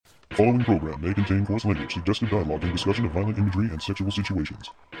following program may contain coarse language, suggestive dialogue, and discussion of violent imagery and sexual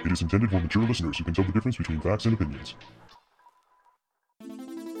situations. It is intended for mature listeners who can tell the difference between facts and opinions.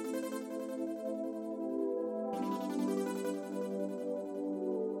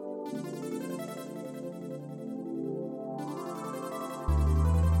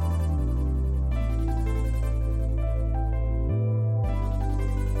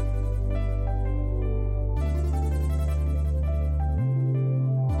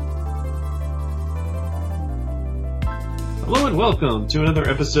 Hello and welcome to another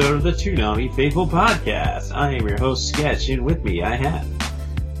episode of the Toonami Faithful Podcast. I am your host, Sketch, and with me I have...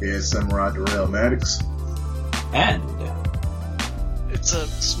 It's Samurai Darrell Maddox. And... It's a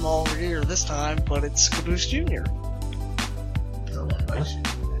small reader this time, but it's Caboose Jr.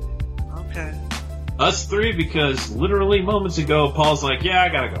 Okay. Us three, because literally moments ago, Paul's like, yeah, I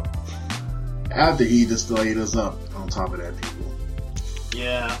gotta go. After he just laid us up on top of that, people.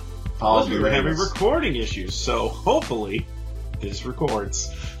 Yeah. Paul's We were having recording issues, so hopefully this records.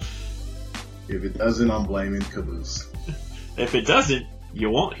 If it doesn't, I'm blaming Caboose. If it doesn't,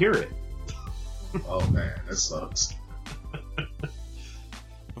 you won't hear it. Oh man, that sucks.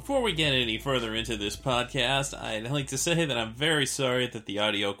 Before we get any further into this podcast, I'd like to say that I'm very sorry that the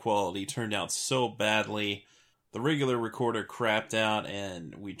audio quality turned out so badly. The regular recorder crapped out,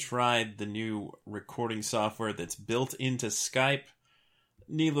 and we tried the new recording software that's built into Skype.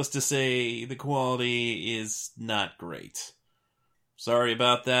 Needless to say, the quality is not great. Sorry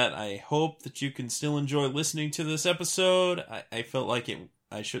about that. I hope that you can still enjoy listening to this episode. I felt like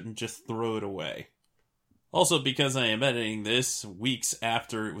I shouldn't just throw it away. Also, because I am editing this weeks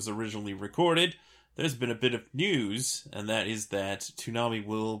after it was originally recorded, there's been a bit of news, and that is that Toonami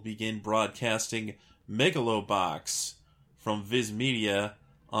will begin broadcasting Megalobox from Viz Media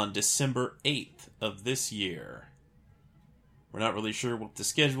on December 8th of this year. We're not really sure what the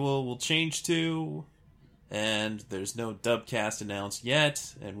schedule will change to, and there's no dubcast announced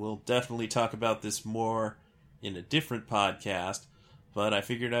yet, and we'll definitely talk about this more in a different podcast, but I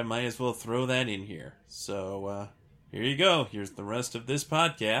figured I might as well throw that in here. So, here you go. Here's the rest of this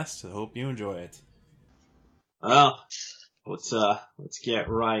podcast. I hope you enjoy it. Well, let's get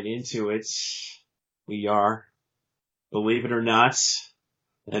right into it. We are, believe it or not,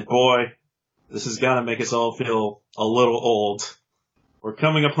 and boy, this has got to make us all feel a little old. We're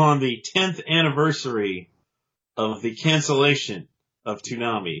coming upon the 10th anniversary of the cancellation of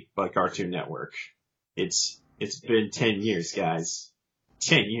Toonami by Cartoon Network. It's been 10 years, guys.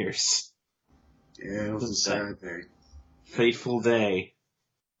 10 years. Yeah, it was a sad day. Fateful day.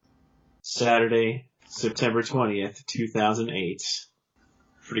 Saturday, September 20th, 2008.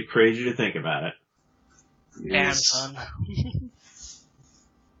 Pretty crazy to think about it. Yes. And fun.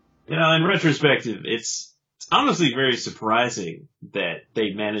 You know, in retrospective, it's honestly very surprising that they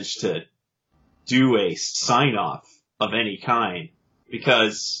managed to do a sign-off of any kind,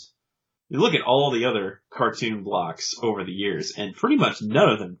 because you look at all the other cartoon blocks over the years, and pretty much none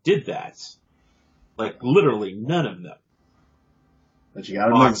of them did that. Like, literally none of them. But you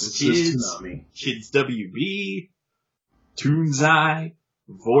gotta remember, Fox it's Kids, just Toonami. Kids WB, Toonzai,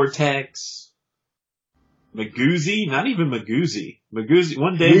 Vortex, Magoozy, not even Magoozy. Magoozy,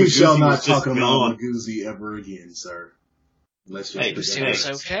 one day We Magoozy shall not was just talk about gone. Magoozy ever again, sir. Let's just Hey, forget It's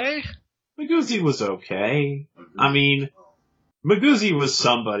it. okay. Magoozy was okay. I mean, Magoozy was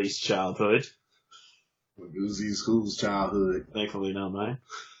somebody's childhood. Magoozy's whose childhood. Thankfully not mine.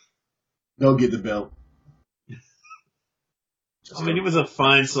 Go get the belt. I mean, it was a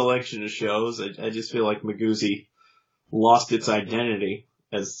fine selection of shows. I just feel like Magoozy lost its identity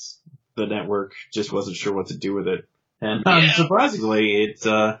as the network just wasn't sure what to do with it. And surprisingly, it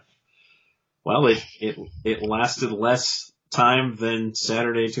lasted less time than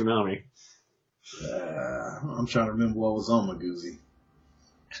Saturday Toonami. I'm trying to remember what was on Magoozy.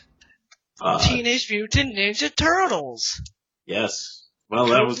 Teenage Mutant Ninja Turtles. Yes. Well,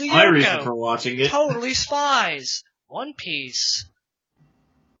 that was my reason for watching it. Totally Spies. One Piece.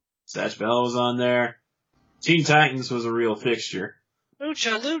 Satch Bell was on there. Teen Titans was a real fixture.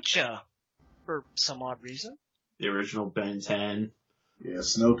 Lucha Lucha. For some odd reason. The original Ben 10. Yeah,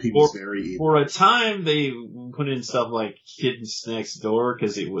 Snow People's very evil. For a time, they put in stuff like Kittens Next Door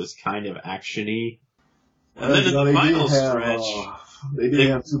because it was kind of action-y. And then in the final stretch, they did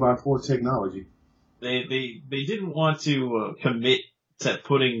have 2x4 technology. they didn't want to commit to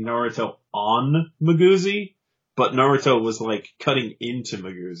putting Naruto on Magoozy, but Naruto was like cutting into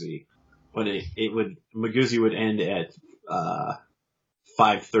Magoozy when Magoozy would end at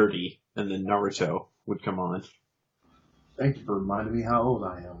 5:30, and then Naruto would come on. Thank you for reminding me how old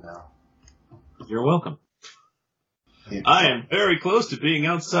I am now. You're welcome. I am very close to being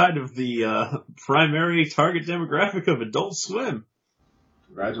outside of the primary target demographic of Adult Swim.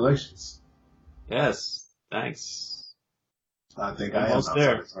 Congratulations. Yes, thanks. I think Almost I am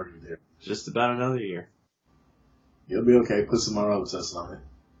there. outside target there. Just about another year. You'll be okay. Put some more tests on it.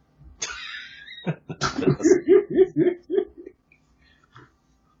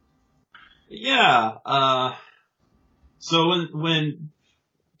 Yeah, so when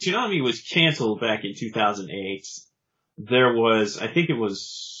Toonami was canceled back in 2008, there was, I think it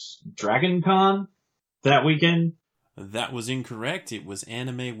was Dragon Con that weekend. That was incorrect. It was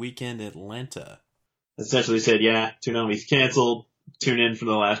Anime Weekend Atlanta. Essentially said, yeah, Toonami's canceled. Tune in for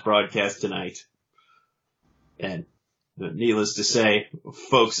the last broadcast tonight. And needless to say,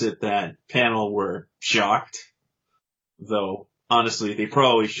 folks at that panel were shocked. Though, honestly, they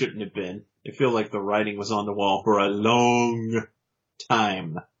probably shouldn't have been. I feel like the writing was on the wall for a long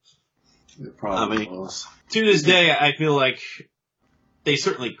time. It probably I mean, was. To this day, I feel like they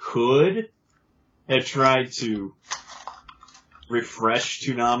certainly could have tried to refresh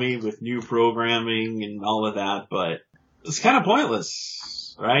Toonami with new programming and all of that, but it's kind of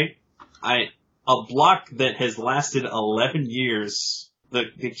pointless, right? A block that has lasted 11 years, the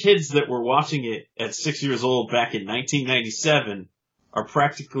kids that were watching it at 6 years old back in 1997 are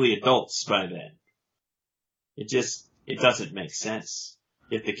practically adults by then. It doesn't make sense.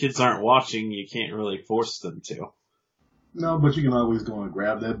 If the kids aren't watching, you can't really force them to. No, but you can always go and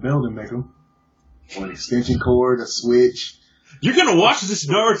grab that belt and make them. Or an extension cord, a switch. You're gonna watch this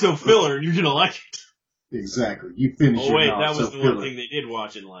Naruto filler and you're gonna like it. Exactly. You finish Oh wait, your that was Naruto the filler. one thing they did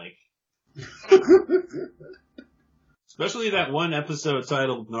watch and like. Especially that one episode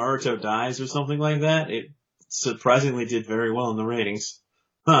titled Naruto Dies or something like that. It surprisingly did very well in the ratings.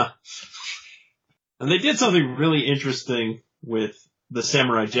 Huh. And they did something really interesting with the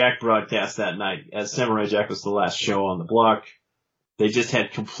Samurai Jack broadcast that night, as Samurai Jack was the last show on the block. They just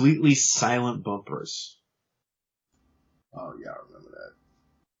had completely silent bumpers. Oh, yeah, I remember that.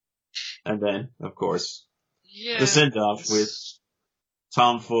 And then, of course, Yeah. the send-off with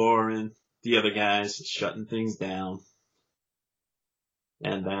Tom Four and the other guys shutting things down.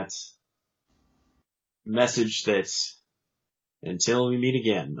 And that message that's until we meet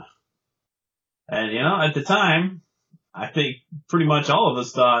again. And, you know, at the time, I think pretty much all of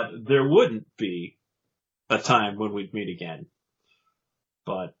us thought there wouldn't be a time when we'd meet again.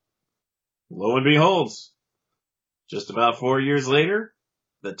 But, lo and behold, just about 4 years later,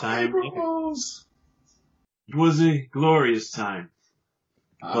 the time April Fools. it was a glorious time.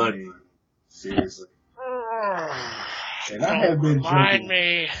 I But- mean, seriously. And I had been Remind drinking.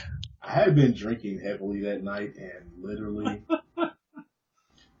 me. I had been drinking heavily that night and literally,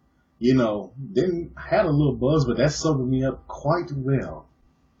 didn't had a little buzz, but that sobered me up quite well.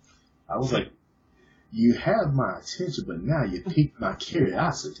 I was like, you have my attention, but now you piqued my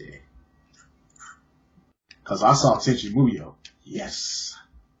curiosity. Cause I saw Tenchi Muyo. Yes.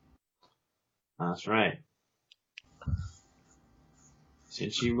 That's right.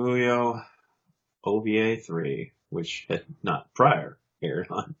 Tenchi Muyo OVA 3, which had not prior aired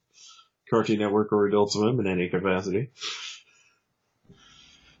on Cartoon Network or Adult Swim in any capacity.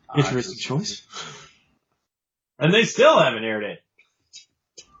 Interesting choice. And they still haven't aired it.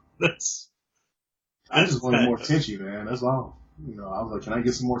 I just wanted more Tenchi, man. That's all. I was like, can I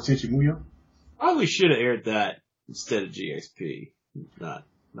get some more Tenchi Muyo? Probably should have aired that instead of GXP. Not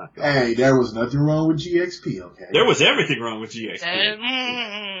good. Hey, there was nothing wrong with GXP, okay? There was everything wrong with GXP.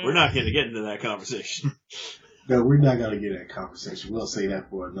 Mm. We're not going to get into that conversation. No, we're not gonna get that conversation. We'll say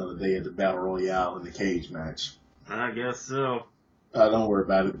that for another day at the Battle Royale and the cage match. I guess so. Don't worry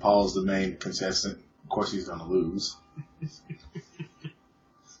about it. Paul's the main contestant. Of course he's gonna lose.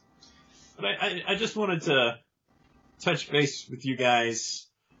 But I just wanted to touch base with you guys.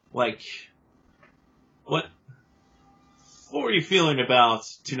 Like, what were you feeling about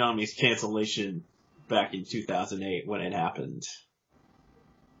Toonami's cancellation back in 2008 when it happened?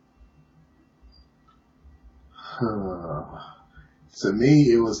 To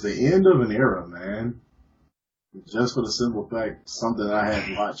me, it was the end of an era, man. Just for the simple fact, something I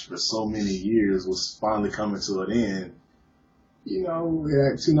had watched for so many years was finally coming to an end.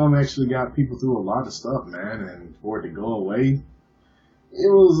 Toonami actually got people through a lot of stuff, man, and for it to go away,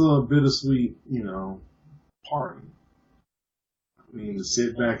 it was a bittersweet, party. I mean, to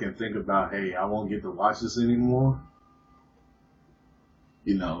sit back and think about, hey, I won't get to watch this anymore.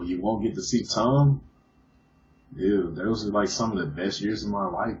 You won't get to see Tom. Dude, those are like some of the best years of my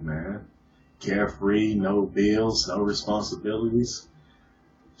life, man. Carefree, no bills, no responsibilities.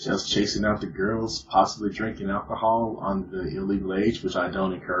 Just chasing after girls, possibly drinking alcohol under the illegal age, which I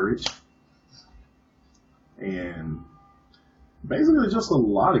don't encourage. And basically just a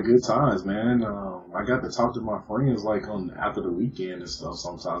lot of good times, man. I got to talk to my friends like after the weekend and stuff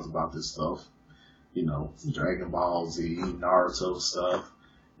sometimes about this stuff. You know, Dragon Ball Z, Naruto stuff.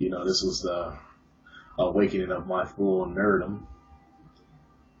 You know, this was the awakening of my full nerdom.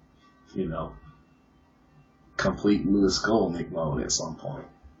 You know, complete Lewis Skolnick mode at some point.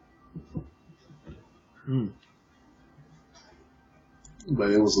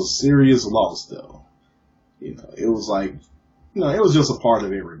 But it was a serious loss, though. You know, it was like, you know, it was just a part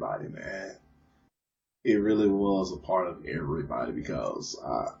of everybody, man. It really was a part of everybody because,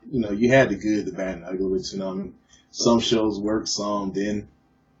 you know, you had the good, the bad, and the ugly with Toonami. Some shows worked, some didn't.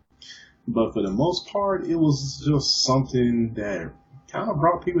 But for the most part, it was just something that kind of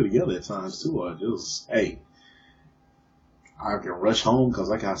brought people together at times, too. Hey, I can rush home because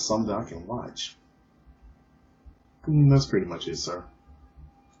I got something I can watch. That's pretty much it, sir.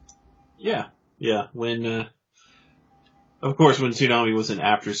 Yeah. When, of course, when Toonami was an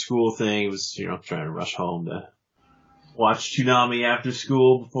after-school thing, it was, you know, trying to rush home to watch Toonami after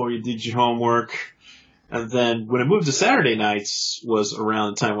school before you did your homework. And then when it moved to Saturday nights was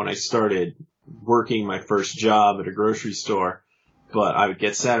around the time when I started working my first job at a grocery store. But I would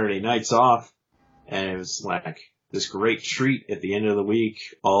get Saturday nights off, and it was like this great treat at the end of the week.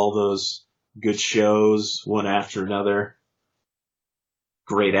 All those good shows, one after another.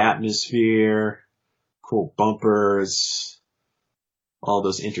 Great atmosphere, cool bumpers, all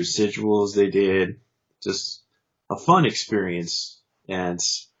those interstitials they did. Just a fun experience. And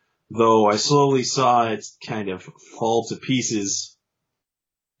though I slowly saw it kind of fall to pieces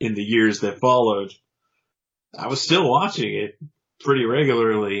in the years that followed, I was still watching it pretty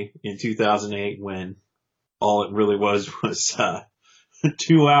regularly in 2008 when all it really was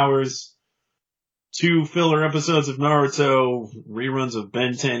 2 hours, 2 filler episodes of Naruto, reruns of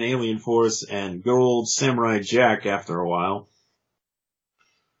Ben 10 Alien Force, and good old Samurai Jack after a while.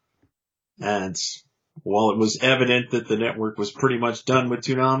 And while it was evident that the network was pretty much done with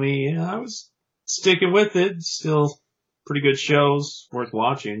Toonami, I was sticking with it. Still pretty good shows, worth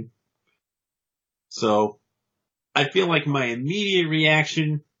watching. So I feel like my immediate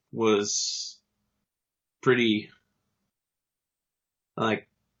reaction was pretty, like,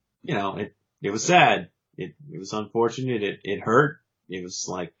 you know, it was sad. It was unfortunate. It hurt. It was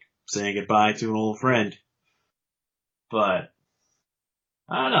like saying goodbye to an old friend. But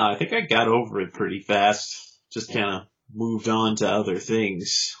I don't know. I think I got over it pretty fast. Just kind of moved on to other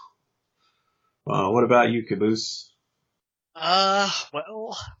things. What about you, Caboose?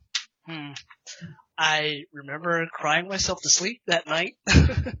 Well, I remember crying myself to sleep that night.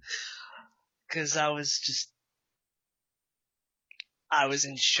 Cause I was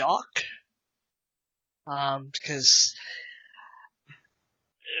in shock. Because,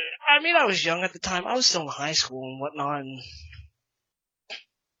 I mean, I was young at the time. I was still in high school and whatnot, and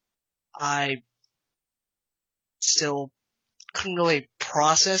I still couldn't really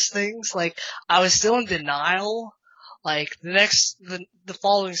process things. Like, I was still in denial. Like, the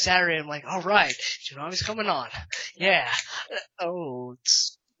following Saturday, I'm like, alright, Toonami's coming on. Yeah. Oh,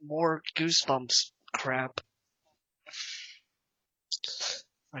 it's more Goosebumps crap. If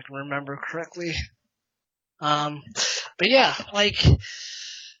I can remember correctly. But yeah, like,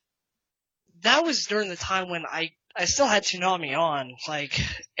 that was during the time when I still had Toonami on, like,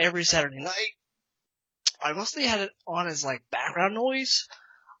 every Saturday night. I mostly had it on as, like, background noise,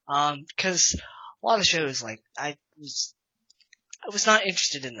 because a lot of shows, like, I was not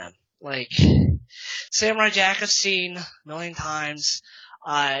interested in them. Like, Samurai Jack I've seen a million times,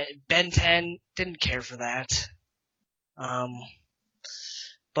 Ben 10, didn't care for that.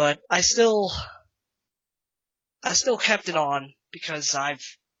 But I still kept it on because I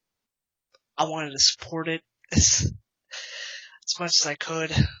wanted to support it as much as I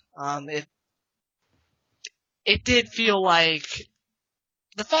could. It did feel like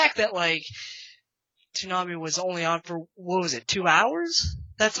the fact that, like, Toonami was only on for, what was it, 2 hours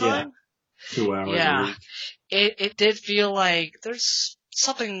that time? Yeah, 2 hours. Yeah. It did feel like there's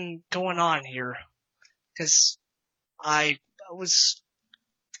something going on here. Cause it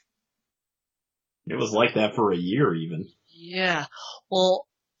was like that for a year even. Yeah. Well,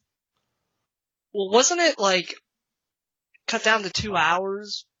 wasn't it, like, cut down to 2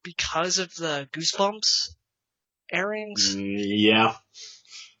 hours because of the Goosebumps airings? Yeah.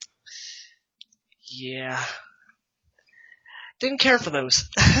 Yeah. Didn't care for those.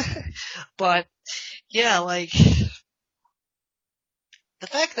 But, yeah, like, the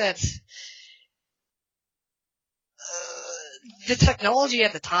fact that the technology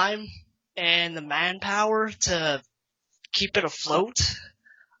at the time and the manpower to keep it afloat,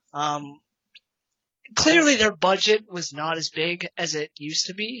 clearly their budget was not as big as it used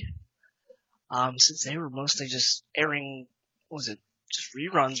to be. Since they were mostly just airing, what was it, just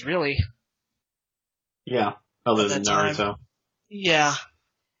reruns, really. Yeah, other At than that time. Naruto. Yeah.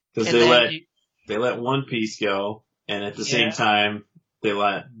 Because And then they let One Piece go, and at the Yeah. same time, they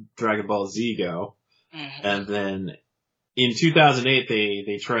let Dragon Ball Z go. Mhm. And then in 2008,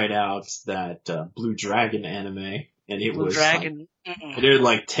 they tried out that Blue Dragon anime, and it Blue was Dragon. like, it aired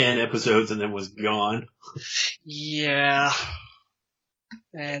like 10 episodes and then was gone. Yeah.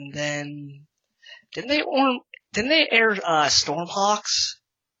 And then didn't they air Stormhawks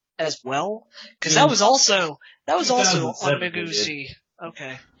as well? Because that was also on 2007 they did. Miguzi.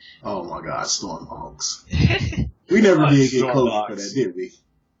 Okay. Oh my God, Stormhawks. We never did get close for that, did we?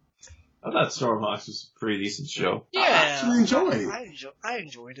 I thought Stormhawks was a pretty decent show. Yeah. I actually enjoyed it. I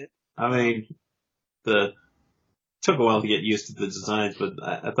enjoyed it. I mean, took a while to get used to the designs, but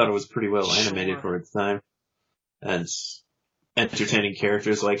I thought it was pretty well animated Sure. for its time. And entertaining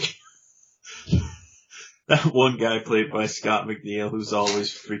characters like that one guy played by Scott McNeil who's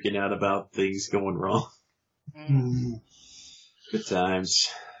always freaking out about things going wrong. Mm. Good times.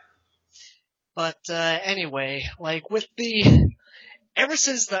 But anyway, like ever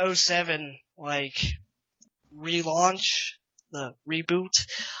since the 07 like relaunch, the reboot,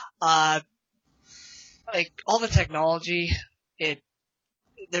 like all the technology,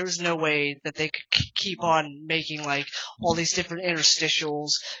 there was no way that they could keep on making like all these different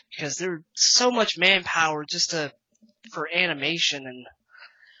interstitials because there's so much manpower just for animation, and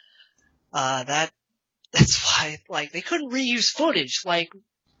that's why like they couldn't reuse footage like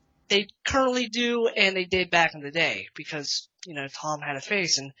they currently do and they did back in the day because Tom had a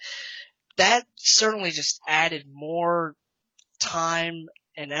face, and that certainly just added more time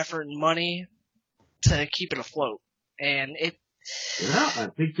and effort and money to keep it afloat. And Yeah, I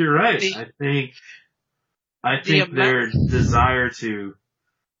think you're right. I think their desire to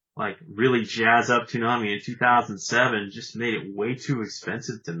like really jazz up Toonami in 2007 just made it way too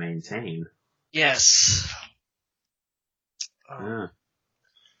expensive to maintain. yes. Yeah.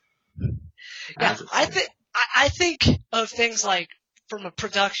 Yeah, I think of things like from a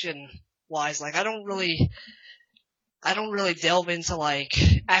production wise, like I don't really delve into like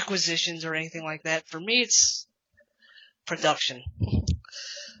acquisitions or anything like that. For me, it's production.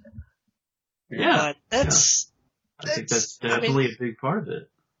 Yeah. But I think that's definitely a big part of it.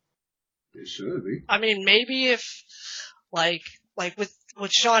 It should be. I mean, maybe if like with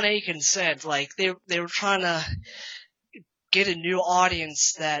what Sean Aiken said, like they were trying to get a new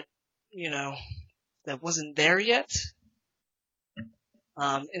audience that that wasn't there yet.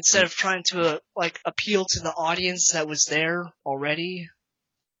 Instead of trying to appeal to the audience that was there already,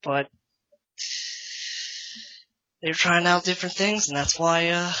 but they were trying out different things, and that's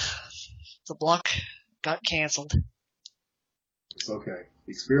why the block got canceled. It's okay.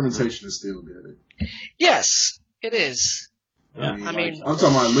 Experimentation is still good. Yes, it is. Yeah. I mean, I'm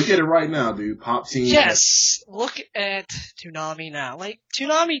talking about, look at it right now, dude. Pop Team. Yes, look at Toonami now. Like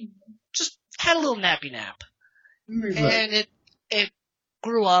Toonami just had a little nappy nap, and it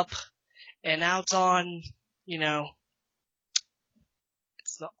grew up, and now it's on.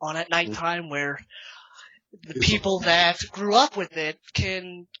 It's on at nighttime where the people that grew up with it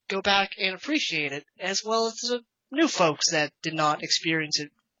can go back and appreciate it, as well as the new folks that did not experience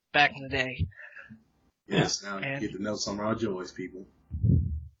it back in the day. Yes, now you get to know some of our joys, people.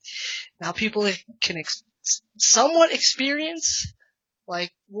 Now people can somewhat experience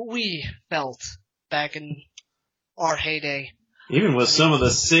like what we felt back in our heyday. Even with some of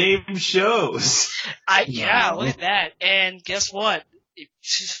the same shows. Yeah, look at that. And guess what?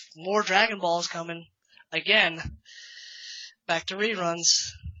 More Dragon Balls coming. Again. Back to reruns.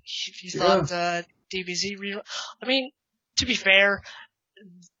 If you thought DBZ rerun... I mean, to be fair,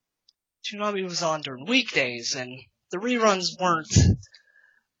 Toonami was on during weekdays, and the reruns weren't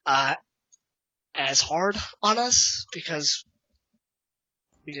as hard on us, because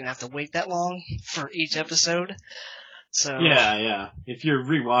we didn't have to wait that long for each episode. So Yeah. If you're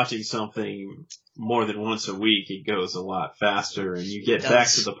rewatching something more than once a week, it goes a lot faster, and you get back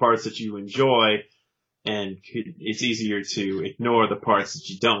to the parts that you enjoy, and it's easier to ignore the parts that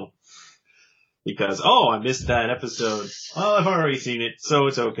you don't. Because, I missed that episode. Well, I've already seen it, so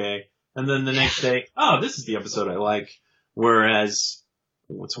it's okay. And then the next day, this is the episode I like. Whereas,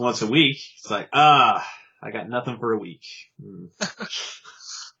 it's once a week, it's like, I got nothing for a week.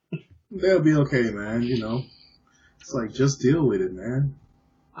 They'll be okay, man, It's like, just deal with it, man.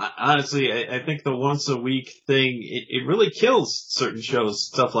 Honestly, I think the once a week thing, it really kills certain shows,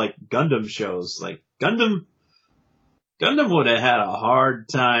 stuff like Gundam shows. Like, Gundam would have had a hard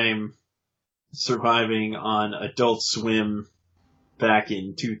time surviving on Adult Swim back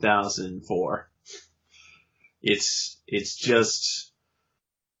in 2004. It's just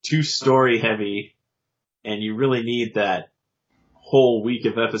too story heavy, and you really need that whole week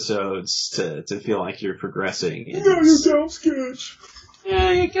of episodes to feel like you're progressing. You got yourself sketch.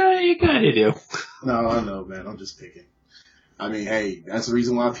 Yeah, you kind of do. No, I know, man. I'm just picking. I mean, hey, that's the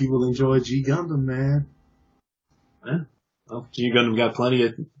reason why people enjoy G Gundam, man. Yeah. Well, G Gundam got plenty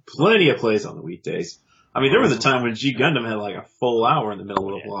of plays on the weekdays. I mean, there was a time when G Gundam had like a full hour in the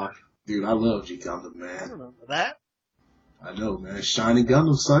middle of the block. Dude, I love G Gundam, I man. remember that. I know, man. Shining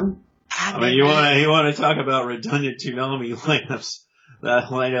Gundam, son. I mean, you want to talk about redundant Toonami lineups? That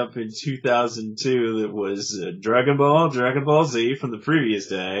lineup in 2002 that was Dragon Ball Z from the previous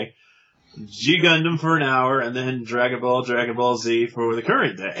day, G Gundam for an hour, and then Dragon Ball Z for the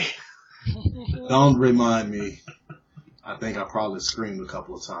current day. Don't remind me. I think I probably screamed a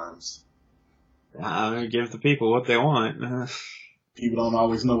couple of times. Give the people what they want. People don't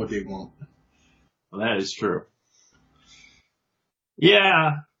always know what they want. Well, that is true.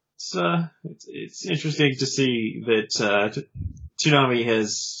 Yeah, it's interesting to see that Toonami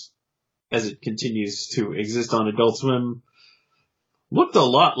has, as it continues to exist on Adult Swim, looked a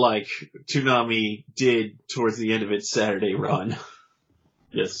lot like Toonami did towards the end of its Saturday run.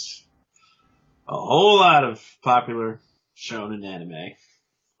 Yes. A whole lot of popular shonen anime. A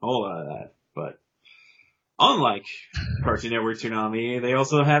whole lot of that. But unlike Cartoon Network Toonami, they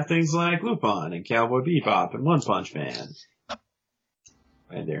also have things like Lupin and Cowboy Bebop and One Punch Man.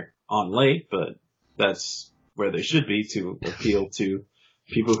 And they're on late, but that's where they should be to appeal to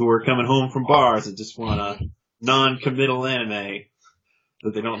people who are coming home from bars and just want a non-committal anime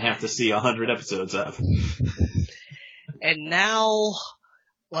that they don't have to see 100 episodes of. And now,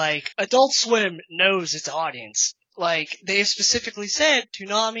 like, Adult Swim knows its audience. Like, they specifically said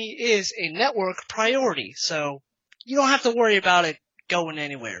Toonami is a network priority, so you don't have to worry about it going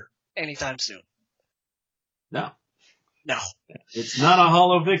anywhere anytime soon. No. No. It's not a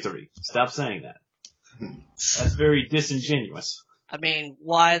hollow victory. Stop saying that. That's very disingenuous. I mean,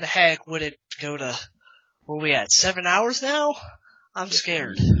 why the heck would it go to, where are we at, 7 hours now? I'm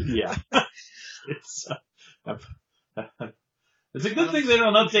scared. Yeah. It's a good thing they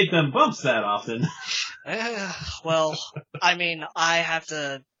don't update them bumps that often. Well, I mean, I have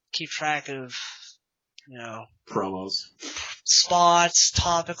to keep track of, Promos. spots,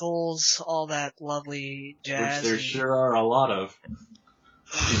 topicals, all that lovely jazz. Which there sure are a lot of.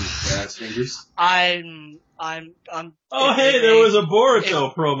 Jazz fingers. I'm. Oh, hey, there was a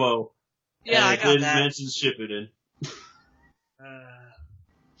Boruto promo. Yeah, I and got didn't that. mention Shippuden.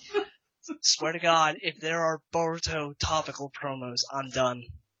 Swear to God, if there are Boruto topical promos, I'm done.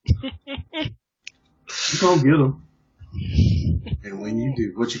 You gonna get them. And when you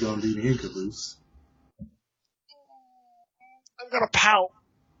do, what you gonna do then, Caboose? I'm gonna pout.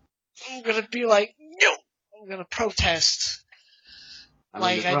 I'm gonna be like, no! I'm gonna protest.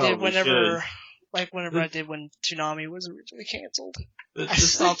 Like I did whenever I did when Toonami was originally canceled. I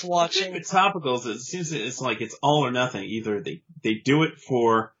stopped watching. The topicals, it seems it's like it's all or nothing. Either they do it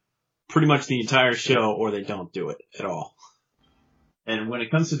for pretty much the entire show, or they don't do it at all. And when it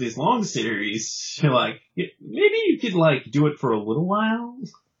comes to these long series, you're like, maybe you could like do it for a little while,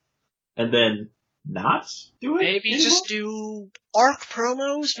 and then not do it. Maybe anymore? just do arc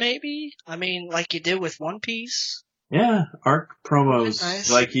promos, maybe? I mean, like you did with One Piece. Yeah, arc promos,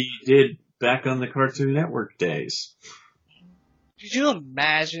 Nice. like he did back on the Cartoon Network days. Could you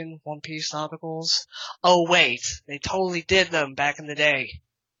imagine One Piece topicals? Oh wait, they totally did them back in the day.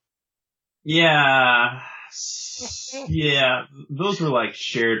 Yeah, those were like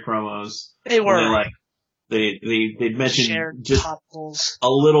shared promos. They were. And like they mentioned shared just topicals. a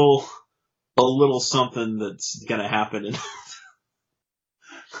little something that's gonna happen. And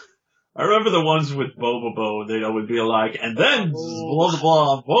I remember the ones with Bobobo. They'd always be like, and then blah blah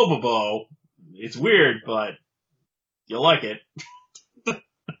blah Bobobo. It's weird, but you'll like it.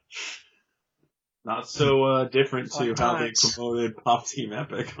 Not so different to how they promoted Pop Team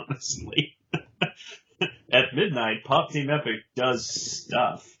Epic, honestly. At midnight, Pop Team Epic does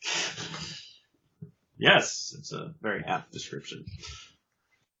stuff. Yes, it's a very apt description.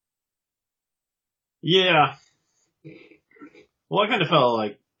 Yeah. Well, I kind of felt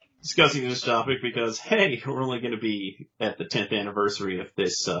like discussing this topic because, hey, we're only going to be at the 10th anniversary of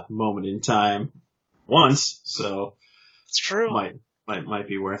this moment in time once, so It's true. might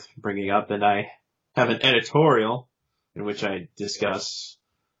be worth bringing up. And I have an editorial in which I discuss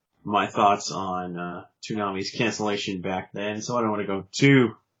my thoughts on Toonami's cancellation back then, so I don't want to go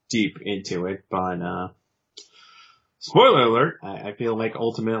too deep into it, but spoiler alert, I feel like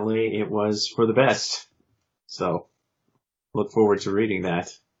ultimately it was for the best. So, look forward to reading that.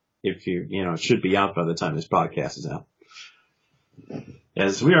 If it should be out by the time this podcast is out.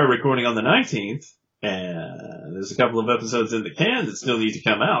 As we are recording on the 19th, and there's a couple of episodes in the can that still need to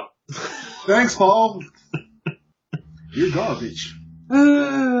come out. Thanks, Paul. You're garbage.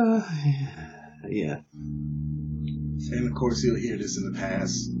 Yeah. And of course, he'll hear this in the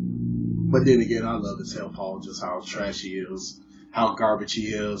past. But then again, I love to tell Paul just how trash he is, how garbage he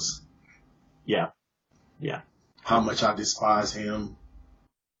is. Yeah. How much I despise him.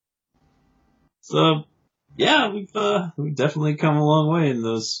 So, yeah, we've definitely come a long way in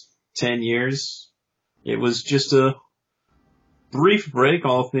those 10 years. It was just a brief break,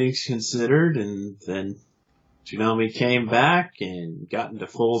 all things considered, and then Toonami came back and got into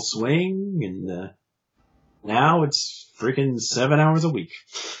full swing, and now it's freaking 7 hours a week.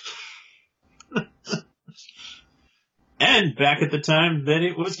 And back at the time that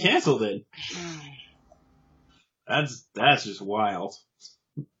it was canceled in. That's just wild.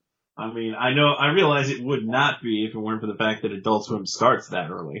 I mean, I realize it would not be if it weren't for the fact that Adult Swim starts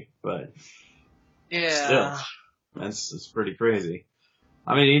that early, but Yeah. still, that's pretty crazy.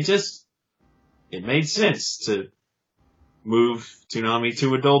 I mean, it made sense to move Toonami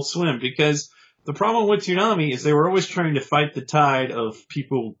to Adult Swim, because the problem with Toonami is they were always trying to fight the tide of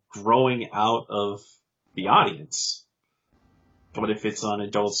people growing out of the audience. But if it's on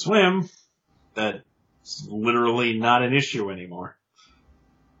Adult Swim, that's literally not an issue anymore.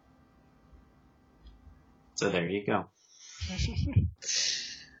 So there you go.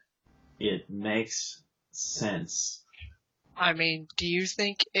 It makes sense. I mean, do you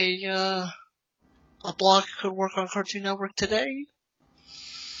think a block could work on Cartoon Network today?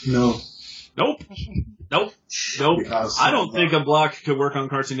 No. Nope. Because I don't think a block could work on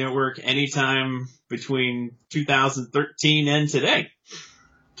Cartoon Network anytime between 2013 and today.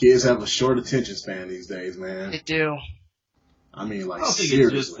 Kids have a short attention span these days, man. They do. I mean, like, I don't think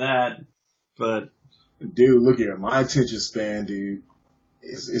seriously. it's just that, but Dude, look here. My attention span, dude,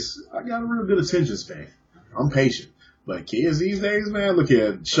 I got a real good attention span. I'm patient. But kids these days, man, look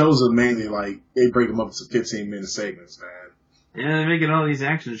here. Shows are mainly like, they break them up into 15-minute segments, man. yeah, they're making all these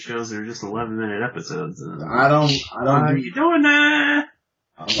action shows that are just 11-minute episodes. I don't Why are do you doing that?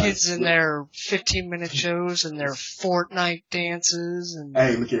 I'm Kids like, in their 15-minute shows and their Fortnite dances and.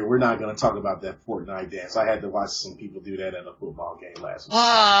 Hey, look here. We're not going to talk about that Fortnite dance. I had to watch some people do that at a football game last week.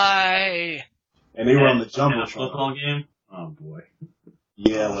 Why? And they were on the Yeah, Jumbotron. football game? Oh boy.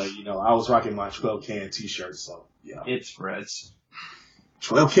 Yeah, well, I was rocking my 12 can t-shirt, so, yeah. It's Fred's.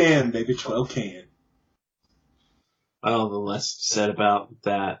 12 can, baby, 12 can. Well, the less said about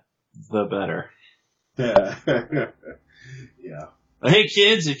that, the better. Yeah. Yeah. But hey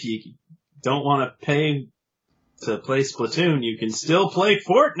kids, if you don't want to pay to play Splatoon, you can still play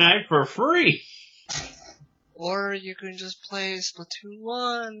Fortnite for free. Or you can just play Splatoon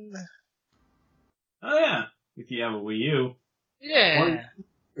 1. Oh yeah, if you have a Wii U. Yeah.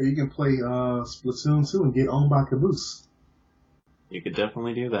 Or you can play Splatoon 2 and get owned by Caboose. You could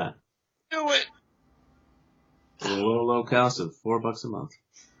definitely do that. Do it. For a low cost of $4 a month.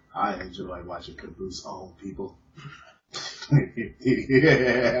 I enjoy watching Caboose own people.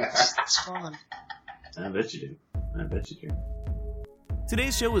 Yeah. It's fun. I bet you do.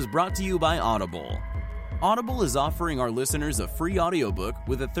 Today's show is brought to you by Audible. Audible is offering our listeners a free audiobook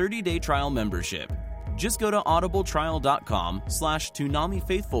with a 30-day trial membership. Just go to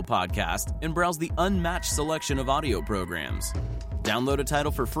audibletrial.com/ToonamiFaithful and browse the unmatched selection of audio programs. Download a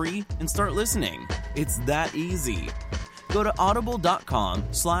title for free and start listening. It's that easy. Go to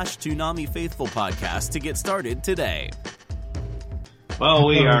audible.com/ToonamiFaithful to get started today. Well,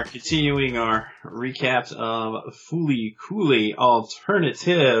 we are continuing our recaps of Fooly Cooley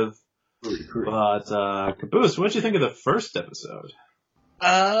Alternative. But, Caboose, what did you think of the first episode?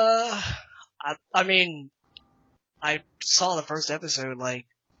 I mean, I saw the first episode, like,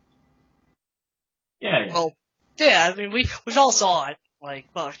 Yeah. well, yeah, I mean, we all saw it, like,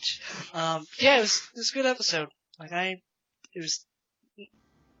 but, yeah, it was a good episode. Like, it was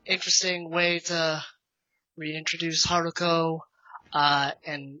interesting way to reintroduce Haruko,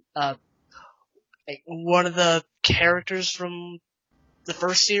 and, like, one of the characters from the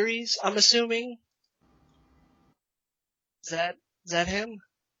first series, I'm assuming. Is that him?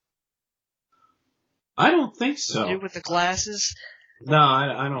 I don't think so. Dude with the glasses? No,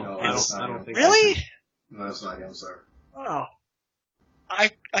 I don't. No, I it's don't. not I don't him. think. Really? No, that's not him, sir. Oh. I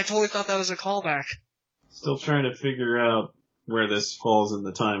totally thought that was a callback. Still trying to figure out where this falls in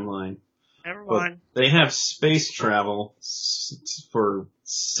the timeline. Never But mind. they have space travel for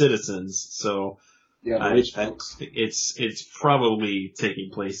citizens, so Yeah, the rich folks. It's probably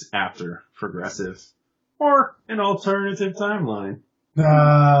taking place after Progressive. Or an alternative timeline.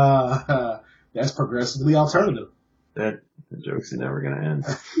 That's progressively alternative. The joke's never gonna end.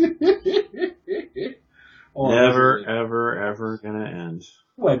 Or ever gonna end.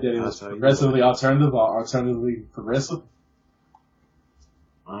 What, that it was progressively alternative or alternatively progressive?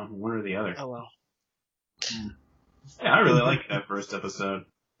 One or the other. Oh well. Yeah, I really liked that first episode.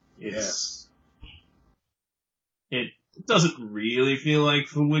 It doesn't really feel like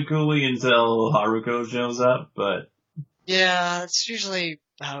Fooly Cooly until Haruko shows up, but... Yeah, that's usually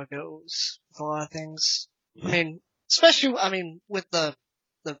how it goes with a lot of things. Yeah. I mean, especially, with the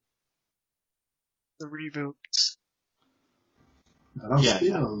reboots. And I'm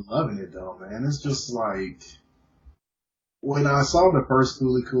still loving it though, man. It's just like, when I saw the first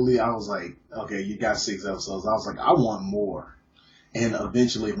Fooly Cooly, I was like, okay, you got 6 episodes. I was like, I want more. And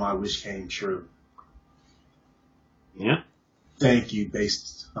eventually my wish came true. Yeah. Thank you,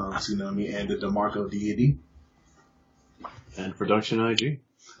 based on Tsunami and the DeMarco deity. And Production IG.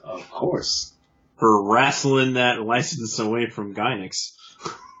 Of course. For wrestling that license away from Gainax.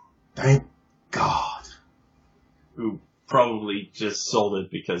 Thank God. Who probably just sold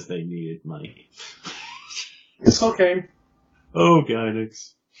it because they needed money. It's okay. Oh,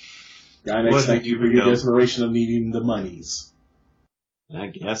 Gainax. Gainax, thank you for your desperation of needing the monies. I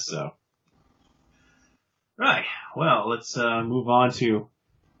guess so. Right. Well, let's move on to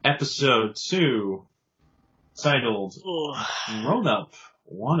episode 2, titled Grown Up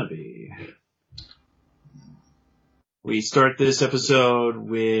Wannabe. We start this episode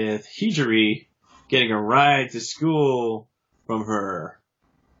with Hijiri getting a ride to school from her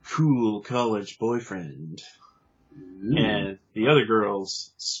cool college boyfriend. Ooh. And the other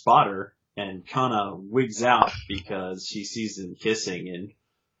girls spot her, and Kana wigs out because she sees them kissing, and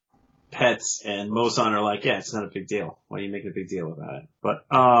Pets and Mosan are like, yeah, it's not a big deal. Why are you making a big deal about it? But,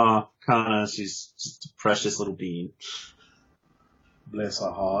 Kana, she's just a precious little bean. Bless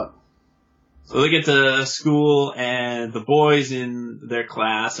her heart. So they get to school, and the boys in their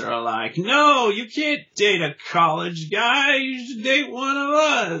class are like, no, you can't date a college guy. You should date one of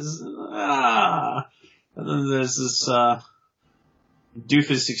us. And then there's this,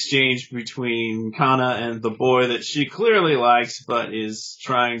 doofus exchange between Kana and the boy that she clearly likes, but is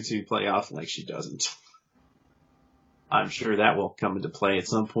trying to play off like she doesn't. I'm sure that will come into play at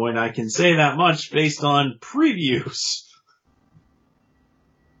some point. I can say that much based on previews.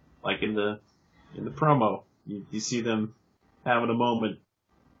 Like in the promo, you see them having a moment,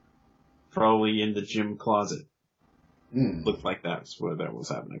 probably in the gym closet. Looked like that's where that was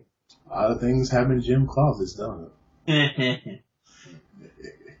happening. A lot of things happen in gym closets, don't it?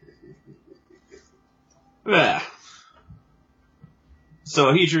 Yeah.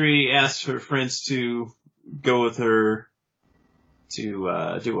 So Hijiri asks her friends to go with her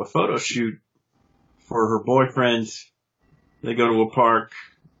to do a photo shoot for her boyfriend. They go to a park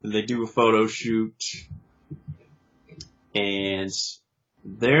and they do a photo shoot. And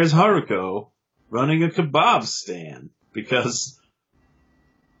there's Haruko running a kebab stand because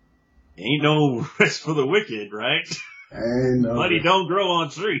ain't no rest for the wicked, right? Money don't grow on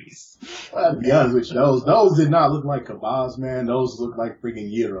trees. I'll be honest with you, those did not look like kebabs, man. Those look like freaking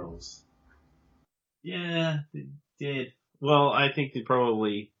gyros. Yeah, they did. Well, I think they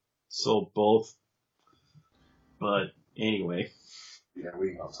probably sold both. But anyway. Yeah,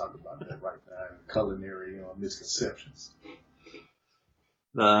 we ain't gonna talk about that right now. Culinary misconceptions.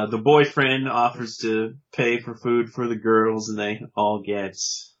 The boyfriend offers to pay for food for the girls, and they all get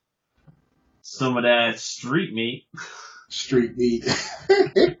some of that street meat. Street meat.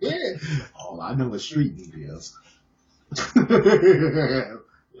 Oh, I know what street meat is.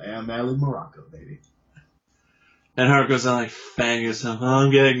 Lamb Alley, Morocco, baby. And Haruko's like, fang yourself,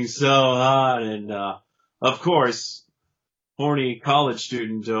 I'm getting so hot. And, of course, horny college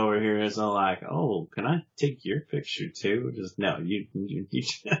student over here is all like, oh, can I take your picture too? Just, no, you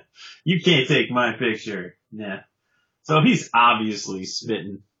can't take my picture. Nah. So he's obviously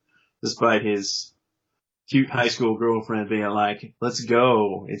smitten, despite his cute high school girlfriend being like, let's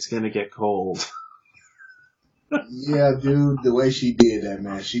go, it's gonna get cold. Yeah, dude, the way she did that,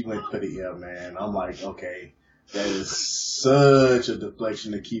 man, she went for the L, man. I'm like, okay, that is such a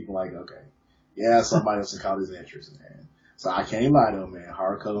deflection to keep like, okay, yeah, somebody else can call his interest, man. So I can't lie though, man.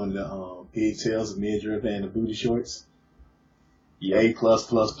 Haruko and the pigtails, the midriff, and the booty shorts. Yeah, A+++,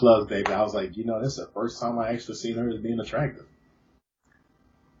 baby. I was like, that's the first time I actually seen her as being attractive.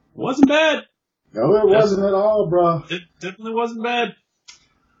 Wasn't bad. No, it wasn't at all, bro. It definitely wasn't bad.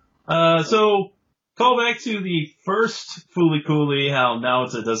 So call back to the first Fooly Cooly, how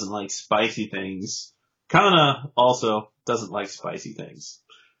Naota doesn't like spicy things. Kana also doesn't like spicy things.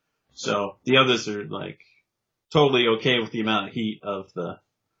 So the others are like totally okay with the amount of heat of the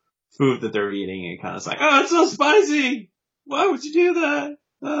food that they're eating, and Kana's like, oh, it's so spicy! Why would you do that?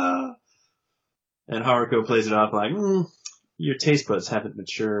 And Haruko plays it off like, your taste buds haven't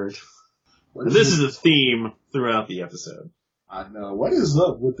matured. And this is a theme throughout the episode. I know. What is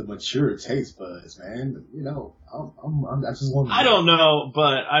up with the mature taste buds, man? You know, I just want to... I don't know,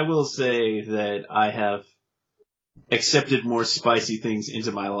 but I will say that I have accepted more spicy things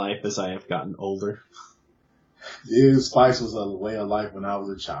into my life as I have gotten older. Dude, spice was a way of life when I was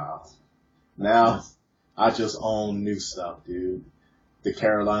a child. Now, I just own new stuff, dude. The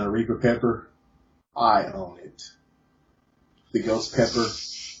Carolina Reaper pepper, I own it. The ghost pepper,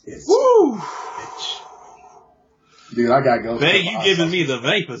 it's... Woo! Bitch. Dude, I got ghost Hey, pepper. you giving me the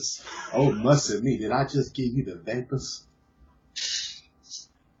vapors. Oh, must have me. Did I just give you the vapors?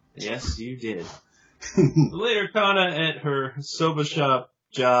 Yes, you did. Later, Kana at her soba shop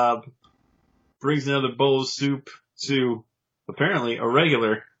job brings another bowl of soup to, apparently, a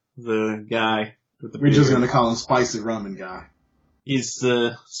regular, the guy with the We're just beard. gonna call him Spicy Ramen Guy. He's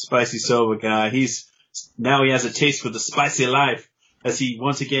the spicy soba guy. Now he has a taste for the spicy life as he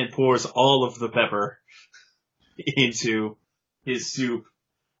once again pours all of the pepper into his soup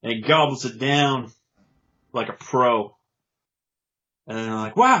and gobbles it down like a pro. And they're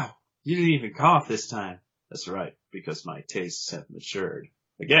like, wow, you didn't even cough this time. That's right, because my tastes have matured.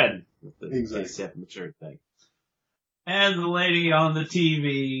 Again, with the Exactly. tastes have matured thing. And the lady on the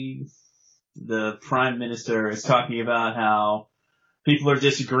TV, the prime minister, is talking about how people are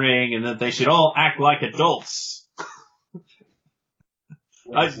disagreeing and that they should all act like adults.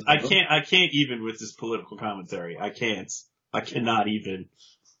 I can't even with this political commentary. I cannot even.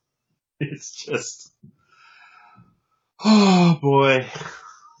 It's just, oh boy.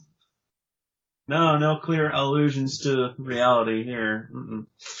 No clear allusions to reality here. Mm-mm.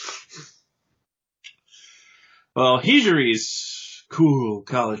 Well, Hijiri's cool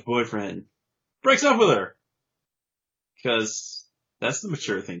college boyfriend breaks up with her. Because that's the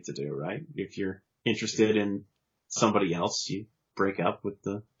mature thing to do, right? If you're interested in somebody else, you break up with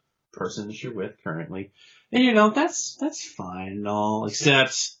the person that you're with currently. And you know, that's fine and all,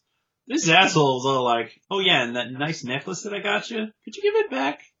 except this asshole's all like, oh yeah, and that nice necklace that I got you, could you give it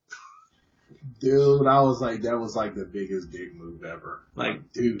back? Dude, I was like, that was like the biggest dick move ever.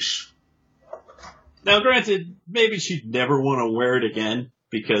 Like, douche. Now granted, maybe she'd never want to wear it again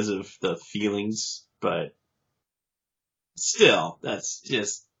because of the feelings, but still, it's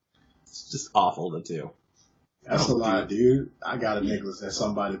just awful to do. That's a lie, dude. I got a necklace that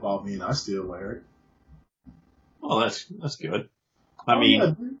somebody bought me and I still wear it. Well, that's good. I mean, yeah,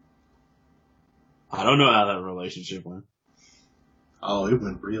 dude. I don't know how that relationship went. Oh, it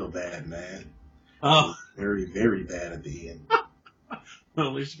went real bad, man. Oh, Very, very bad at the end. well,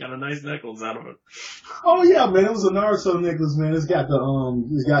 at least you got a nice necklace out of it. Oh yeah, man, it was a Naruto necklace, man. It's got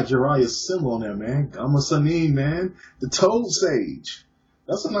Jiraiya's symbol on there, man. Gamma Sanin, man. The Toad Sage.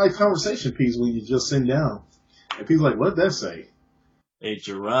 That's a nice conversation piece when you just sit down. And people are like, what did that say? A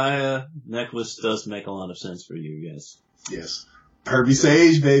Jiraiya necklace does make a lot of sense for you, yes. Yes. Pervy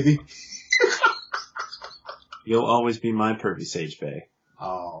Sage, baby. You'll always be my Pervy Sage Bay.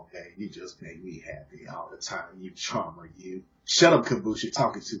 Oh, okay. You just make me happy all the time. You charmer, you. Shut up, Caboose. You're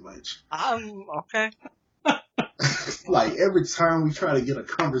talking too much. Okay. Like, every time we try to get a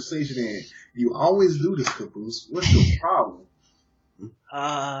conversation in, you always do this, Caboose. What's your problem?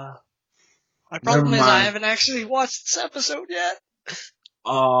 My problem is mind. I haven't actually watched this episode yet.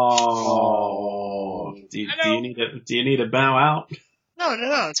 Oh. Do you need to bow out?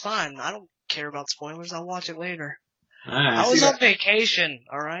 No, it's fine. I don't care about spoilers. I'll watch it later. Alright. I was on vacation,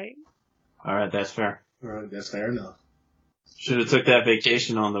 alright? Alright, that's fair. Right, that's fair enough. Should have took that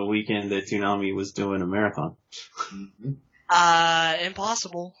vacation on the weekend that Toonami was doing a marathon. Mm-hmm.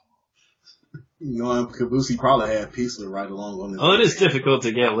 Impossible. You know, Caboose probably had pizza right along on his Well, it is difficult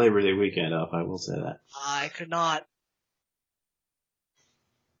to get Labor Day weekend off, I will say that. I could not.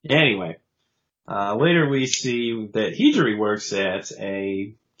 Anyway, later we see that Hijiri works at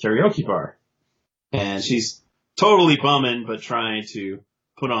a karaoke bar. And she's totally bumming, but trying to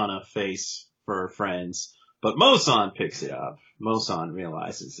put on a face for her friends. But Mosan picks it up. Mosan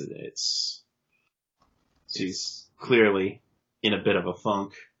realizes that she's clearly in a bit of a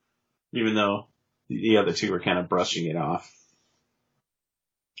funk, even though the other two are kind of brushing it off.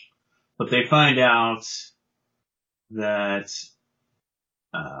 But they find out that,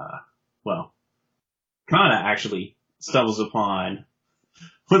 Kana actually stumbles upon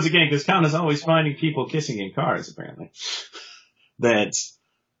once again, because Kana's always finding people kissing in cars, apparently, that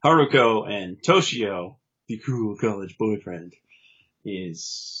Haruko and Toshio, the cool college boyfriend,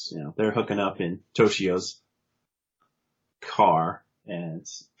 is, they're hooking up in Toshio's car, and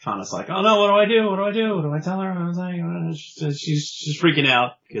Kana's like, oh no, what do I do? What do I do? What do I tell her? I was like, she's freaking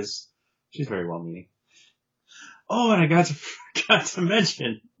out because she's very well-meaning. Oh, and I forgot to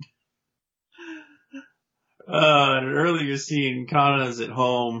mention, an earlier scene, Kana's at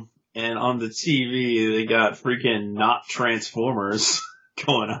home, and on the TV, they got freaking not Transformers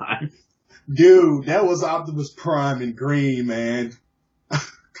going on. Dude, that was Optimus Prime in green, man. I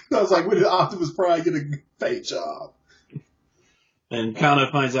was like, when did Optimus Prime get a paint job? And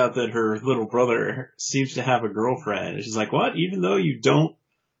Kana finds out that her little brother seems to have a girlfriend. And she's like, what? Even though you don't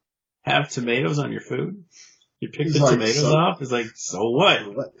have tomatoes on your food? You picked the tomatoes off? He's like, so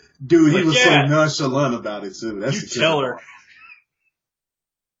what? Dude, he was so nonchalant about it, too. That's the tell her.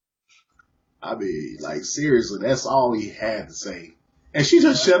 I mean, like, seriously, that's all he had to say. And she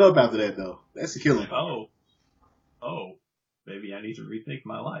just shut up after that, though. That's the killer. Oh, maybe I need to rethink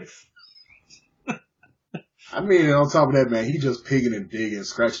my life. I mean, on top of that, man, he just pigging and digging,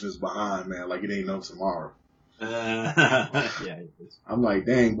 scratching his behind, man, like it ain't no tomorrow. Yeah, he is. I'm like,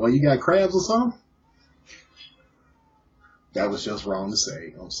 dang, boy, you got crabs or something? That was just wrong to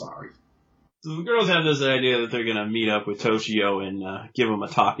say. I'm sorry. So the girls have this idea that they're going to meet up with Toshio and give him a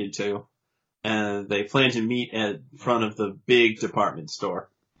talking to. And they plan to meet in front of the big department store,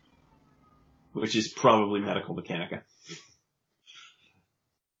 which is probably Medical Mechanica.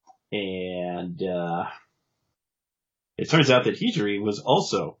 And it turns out that Hijiri was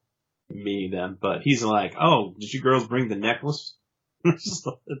also meeting them, but he's like, oh, did you girls bring the necklace?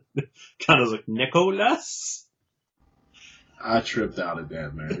 Kind of like, Nicholas? I tripped out at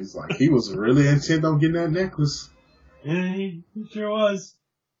that, man. He's like, he was really intent on getting that necklace. Yeah, he sure was.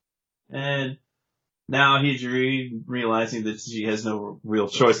 And now Hijiri, realizing that she has no real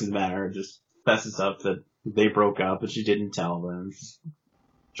choice in the matter, just fesses up that they broke up, but she didn't tell them. She's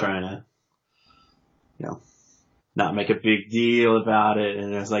trying to, not make a big deal about it.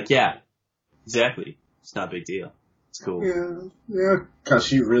 And I was like, yeah, exactly. It's not a big deal. It's cool. Yeah, because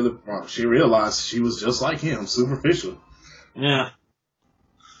she realized she was just like him, superficial. Yeah.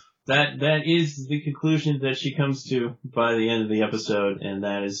 That is the conclusion that she comes to by the end of the episode, and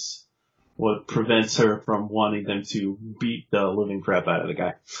that is what prevents her from wanting them to beat the living crap out of the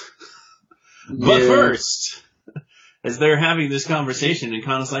guy. But first, as they're having this conversation, and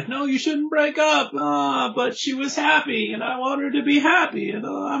Kana's like, no, you shouldn't break up, but she was happy, and I want her to be happy, and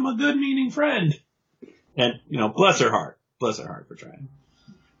I'm a good meaning friend. And, bless her heart for trying.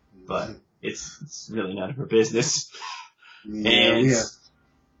 But it's really none of her business. Then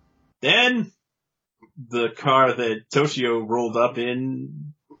the car that Toshio rolled up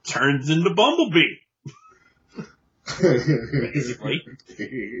in turns into Bumblebee. Basically.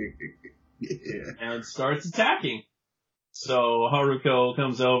 And starts attacking. So Haruko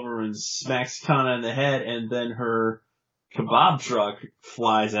comes over and smacks Kana in the head, and then her kebab truck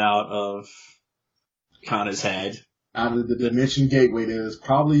flies out of Kana's head. Out of the Dimension Gateway, there's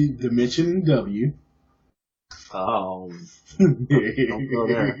probably Dimension W. Oh. Don't go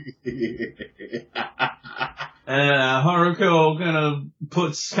there. And Haruko kind of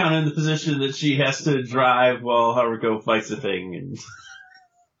puts Kana in the position that she has to drive while Haruko fights the thing. And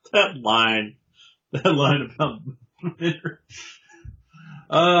that line about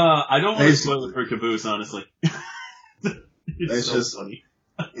I don't want to spoil it for Caboose, honestly. It's so funny.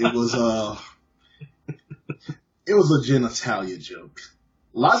 It was a genitalia joke.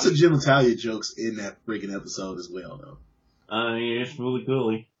 Lots of genitalia jokes in that freaking episode as well, though. I mean, it's really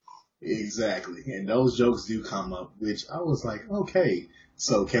cool. Exactly. And those jokes do come up, which I was like, okay,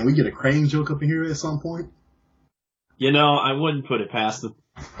 so can we get a crane joke up in here at some point? I wouldn't put it past them.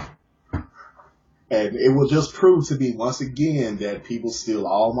 And it will just prove to me once again that people steal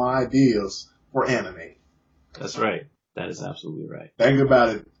all my ideas for anime. That's right. That is absolutely right. Think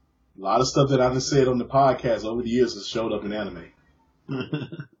about it. A lot of stuff that I've said on the podcast over the years has showed up in anime.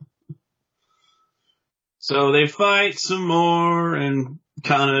 So they fight some more, and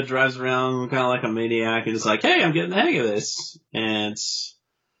Kana drives around kind of like a maniac and is like, hey, I'm getting the hang of this. And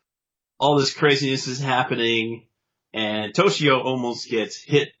all this craziness is happening, and Toshio almost gets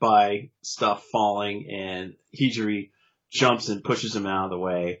hit by stuff falling, and Hijiri jumps and pushes him out of the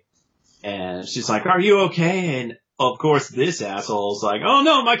way. And she's like, are you okay? And of course this asshole's like, oh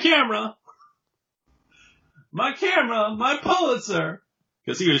no, my camera! My Pulitzer!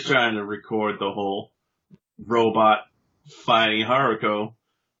 Because he was trying to record the whole robot fighting Haruko.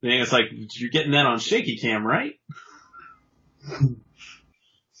 And it's like, you're getting that on shaky cam, right?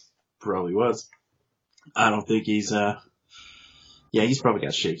 probably was. I don't think he's, he's probably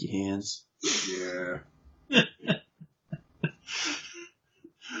got shaky hands. Yeah.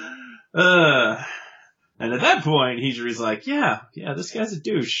 And at that point, Hijiri's like, yeah, this guy's a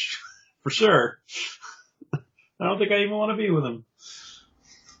douche. For sure. I don't think I even want to be with him.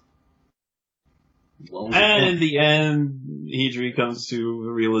 And in the end, Hijiri comes to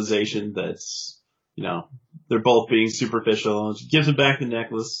a realization that, they're both being superficial. She gives him back the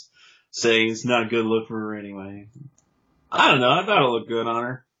necklace, saying it's not a good look for her anyway. I don't know. I thought it looked good on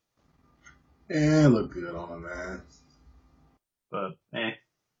her. Yeah, it looked good on her, man. But,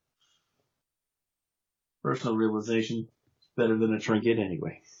 personal realization is better than a trinket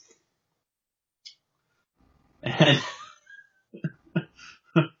anyway. And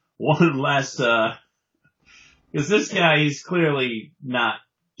one last, because this guy, he's clearly not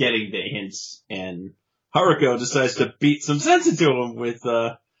getting the hints, and Haruko decides to beat some sense into him with,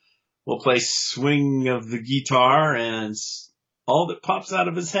 we'll play Swing of the Guitar, and all that pops out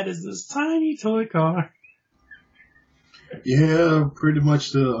of his head is this tiny toy car. Yeah, pretty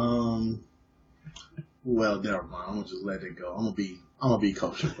much the, well, never mind. I'm gonna just let it go. I'm gonna be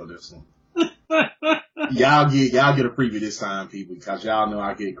kosher for this one. Y'all get a preview this time, people, because y'all know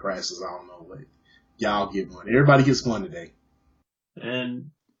I get crashes. I don't know what. Y'all get one. Everybody gets one today.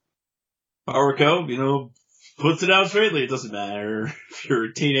 And Haruko, puts it out straightly. It doesn't matter if you're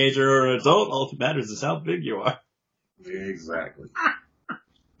a teenager or an adult. All that matters is how big you are. Exactly.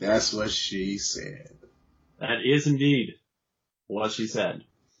 That's what she said. That is indeed what she said.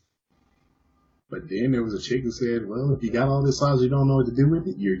 But then there was a chick who said, well, if you got all this size you don't know what to do with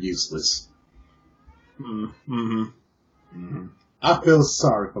it, you're useless. Mm-hmm. Mm-hmm. I feel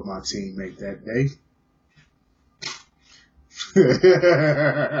sorry for my teammate that day.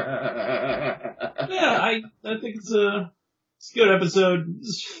 Yeah, I think it's a good episode.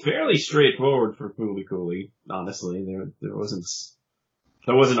 It's fairly straightforward for Fooly Cooly, honestly. There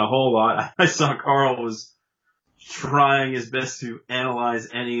wasn't a whole lot. I saw Carl was trying his best to analyze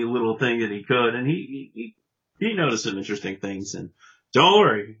any little thing that he could, and he noticed some interesting things. And don't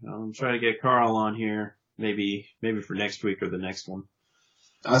worry, I'll try to get Carl on here, maybe for next week or the next one.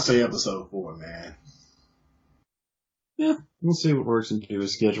 I say episode 4, man. Yeah, we'll see what works into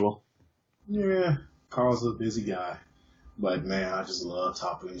his schedule. Yeah, Carl's a busy guy, but man, I just love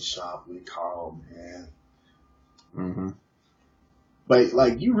topping the shop with Carl, man. Mm-hmm. But,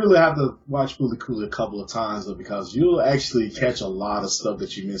 you really have to watch Fooly Cooly a couple of times, though, because you'll actually catch a lot of stuff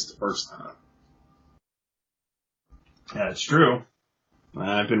that you missed the first time. That's true.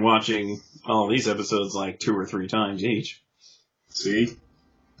 I've been watching all these episodes 2 or 3 times each. See?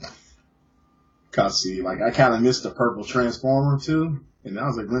 Cause I kind of missed the Purple Transformer, too. And I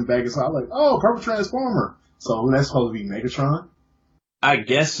went back and saw, oh, Purple Transformer. So that's supposed to be Megatron? I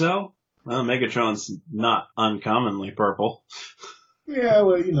guess so. Well, Megatron's not uncommonly purple. Yeah,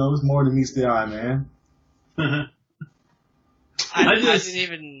 well, it's more than meets the eye, man. I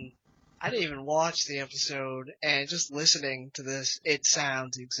didn't even watch the episode, and just listening to this, it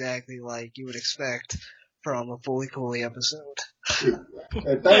sounds exactly like you would expect from a Fooly Cooly episode.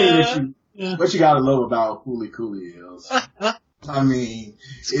 The thing what you gotta love about Fooly Cooly is, I mean,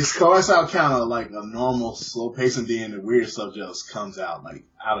 it starts out kind of like a normal slow pace, and then the weird stuff just comes out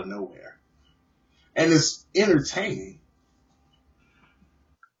out of nowhere, and it's entertaining.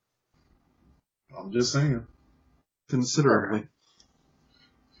 I'm just saying. Considerably.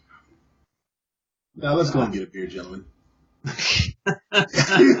 Now let's go and get a beer, gentlemen.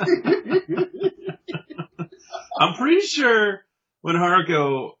 I'm pretty sure when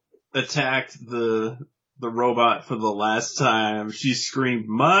Haruko attacked the robot for the last time, she screamed,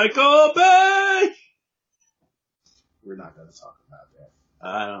 "Michael Bay!" We're not going to talk about that.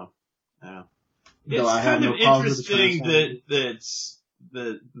 I know. No, It's kind of interesting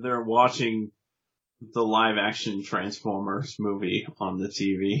that they're watching the live action Transformers movie on the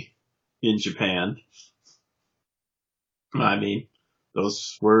TV in Japan. I mean,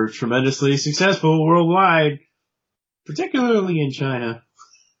 those were tremendously successful worldwide, particularly in China.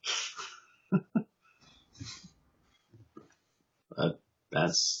 But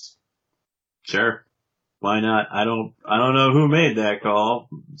that's sure. Why not? I don't know who made that call.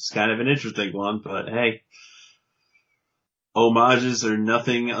 It's kind of an interesting one, but hey, homages are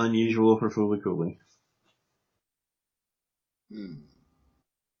nothing unusual for Fooly Cooly.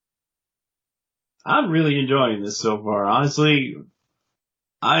 I'm really enjoying this so far. Honestly,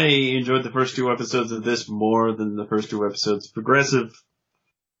 I enjoyed the first 2 episodes of this more than the first 2 episodes of Progressive.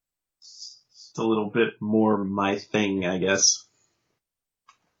 It's a little bit more my thing, I guess.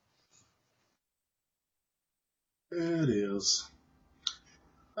 It is.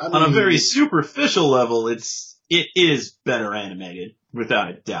 on a very superficial level, it is better animated, without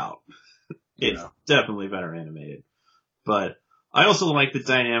a doubt. It's definitely better animated. But I also like the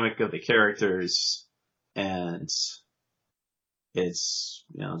dynamic of the characters, and it's,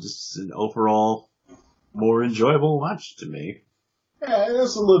 just an overall more enjoyable watch to me. Yeah,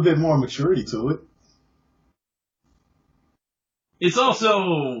 there's a little bit more maturity to it. It's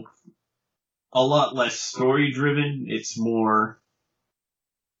also a lot less story driven. It's more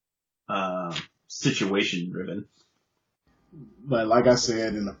situation driven. But like I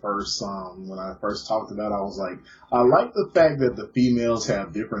said in the first, when I first talked about it, I was like, I like the fact that the females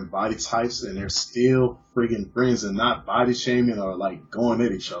have different body types and they're still friggin' friends and not body shaming or like going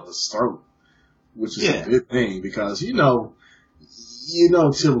at each other's throat, which is a good thing because, typical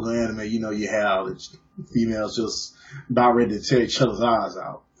anime, you have females just about ready to tear each other's eyes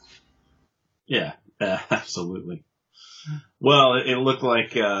out. Yeah, absolutely. Well, it looked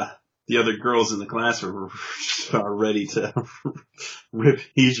like, the other girls in the class are ready to rip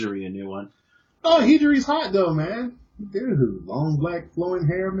Hijiri a new one. Oh, Hijiri's hot though, man. Dude, long black flowing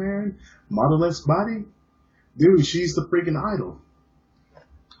hair, man. Model-esque body. Dude, she's the freaking idol.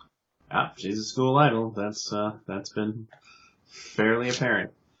 Yeah, she's a school idol. That's been fairly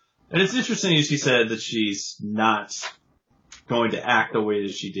apparent. And it's interesting that she said that she's not going to act the way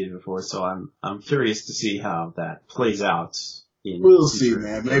that she did before, so I'm curious to see how that plays out. We'll see,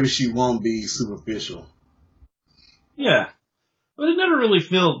 man. Maybe she won't be superficial. Yeah. But it never really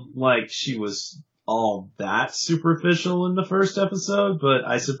felt like she was all that superficial in the first episode, but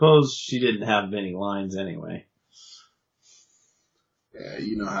I suppose she didn't have many lines anyway. Yeah,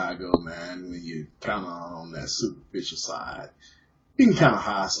 you know how it goes, man. When you're kind of on that superficial side, you can kind of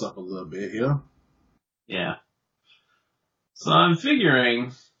hide stuff a little bit, yeah? Yeah. So I'm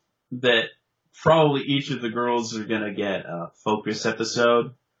figuring that probably each of the girls are going to get a focus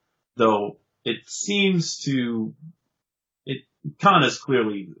episode, though Kana's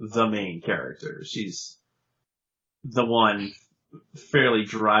clearly the main character. She's the one fairly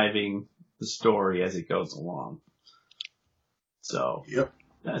driving the story as it goes along. So,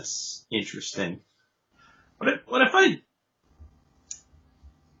 That's interesting. What I find,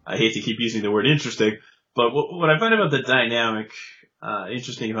 I hate to keep using the word interesting, but what I find about the dynamic,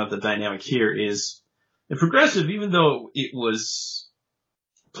 interesting about the dynamic here is in Progressive, even though it was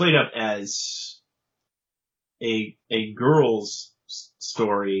played up as a girl's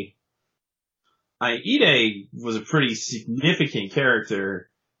story, Aide was a pretty significant character,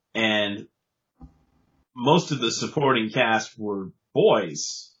 and most of the supporting cast were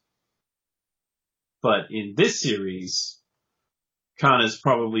boys. But in this series, Kana's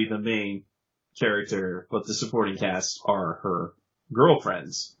probably the main character, but the supporting cast are her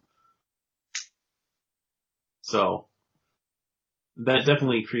girlfriends. So, that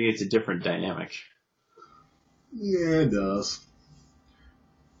definitely creates a different dynamic. Yeah, it does.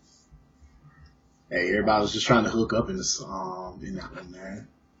 Hey, everybody was just trying to hook up in this, in that one, man.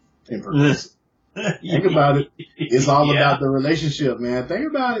 In Progressive. Think about it. It's all about the relationship, man. Think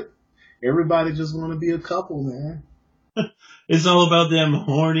about it. Everybody just want to be a couple, man. It's all about them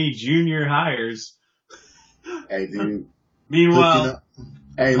horny junior hires. Hey, dude. Meanwhile,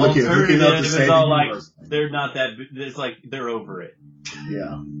 looking up it's all like, they're not that, it's like, they're over it.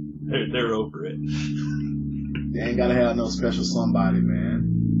 Yeah. They're over it. They ain't gotta have no special somebody, man.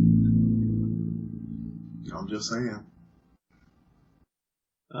 I'm just saying.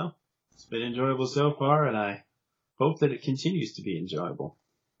 Well, it's been enjoyable so far, and I hope that it continues to be enjoyable.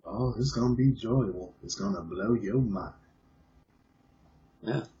 Oh, it's gonna be enjoyable. It's gonna blow your mind.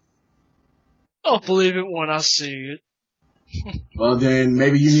 Yeah. I'll believe it when I see it. Well, then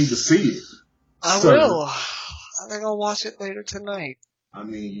maybe you need to see it. I will. I think I'll watch it later tonight. I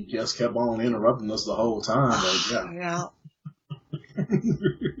mean, you just kept on interrupting us the whole time, but yeah.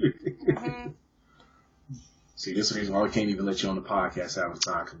 See, this is the reason why we can't even let you on the podcast half the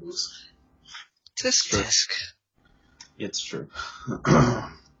time, Caboose. Tisk. It's true.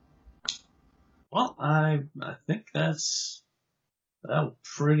 Well, I think that'll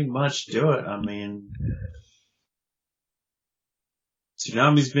pretty much do it. I mean,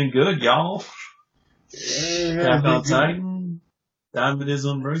 Tsunami's been good, y'all. Yeah, Attack on Titan. Diamond is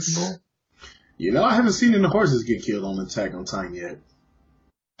Unbreakable. I haven't seen any horses get killed on Attack on Titan yet.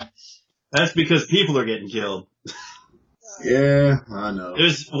 That's because people are getting killed. Yeah, I know.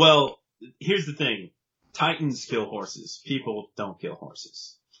 Here's the thing. Titans kill horses. People don't kill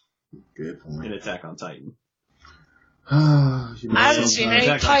horses. Good point. In Attack on Titan. I haven't seen any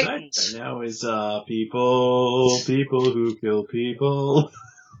Titans. Right now is people who kill people.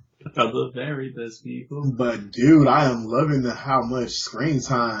 Are the very best people. But dude, I am loving how much screen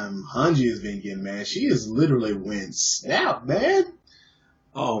time Hanji has been getting, man. She is literally went snap, man.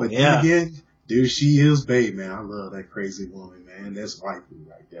 Oh, But yeah. then again, dude, she is babe, man. I love that crazy woman, man. That's waifu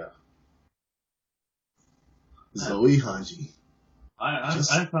right there. Zoe Hanji.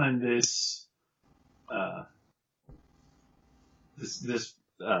 I find this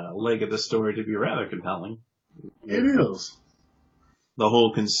leg of the story to be rather compelling. It is. The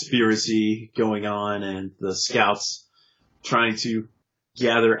whole conspiracy going on and the scouts trying to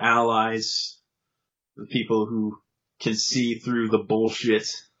gather allies, the people who can see through the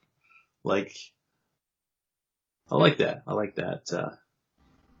bullshit. Like, I like that.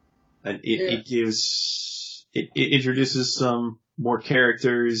 And it introduces some more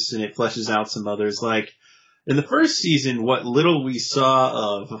characters and it fleshes out some others. Like, in the first season, what little we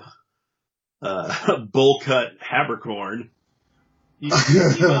saw of Bullcut Habercorn, he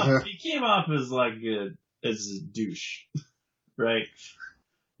came off as like as a douche, right?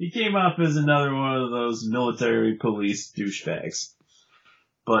 He came off as another one of those military police douchebags.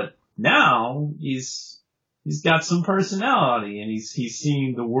 But now he's got some personality and he's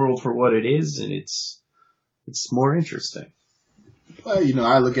seeing the world for what it is, and it's more interesting. Well, you know,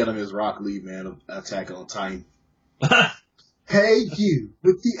 I look at him as Rock Lee, man, of Attack on Titan. Hey, you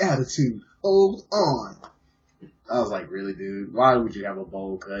with the attitude, hold on. I was like, really, dude? Why would you have a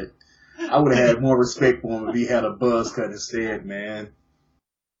bowl cut? I would have had more respect for him if he had a buzz cut instead, man.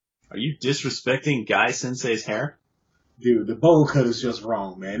 Are you disrespecting Guy Sensei's hair? Dude, the bowl cut is just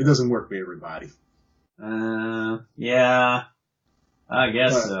wrong, man. It doesn't work for everybody. Yeah, I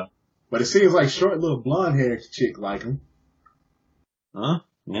guess so. But it seems like short little blonde haired chick like him. Huh?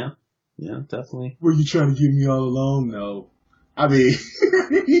 Yeah, definitely. Were you trying to get me all along? No. I mean,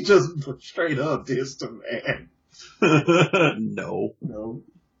 he just straight up dissed him, man. No.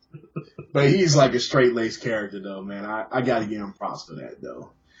 But he's like a straight-laced character, though, man. I gotta give him props for that,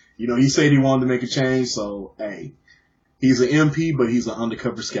 though. You know, he said he wanted to make a change, so, hey. He's an MP, but he's an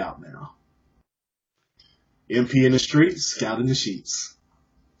undercover scout now. MP in the streets, scout in the sheets.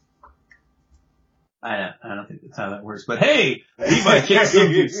 I don't think that's how that works. But hey, Levi kicked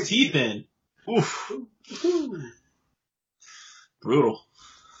some dude's teeth in. Oof. Brutal.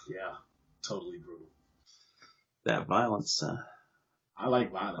 Yeah, totally brutal. That violence. I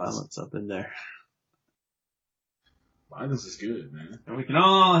like violence. Violence up in there. Violence is good, man. And we can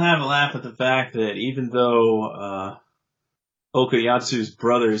all have a laugh at the fact that even though Okuyatsu's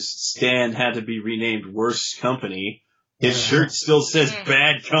brother's stand had to be renamed Worst Company, his shirt still says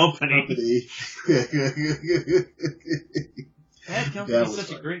Bad Company. Bad Company is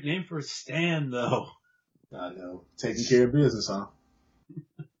such a great name for a stand, though. I know. Taking care of business, huh?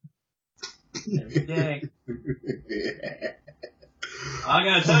 Every day. I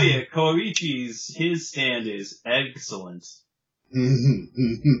gotta tell you, Koichi's, his stand is excellent.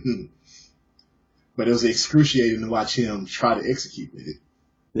 But it was excruciating to watch him try to execute it.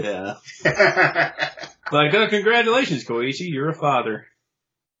 Yeah. But congratulations, Koichi, you're a father.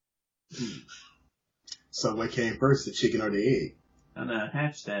 So what came first, the chicken or the egg? I'm gonna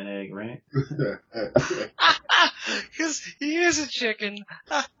hatch that egg, right? Because he is a chicken.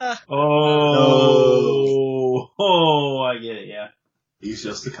 Oh, I get it, yeah. He's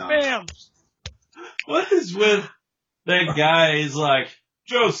just a comic. Bam! What is with that guy? He's like,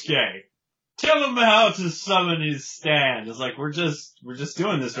 Josuke, tell him how to summon his stand. It's like, we're just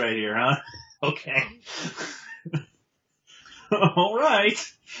doing this right here, huh? Okay. All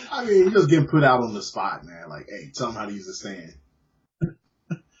right. I mean, you're just getting put out on the spot, man. Like, hey, tell him how to use the stand.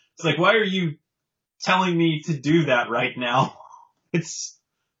 It's like, why are you telling me to do that right now? It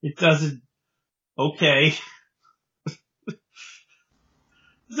doesn't, okay.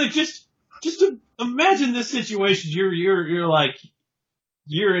 It's like, just imagine this situation. You're like,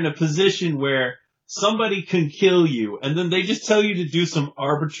 you're in a position where somebody can kill you and then they just tell you to do some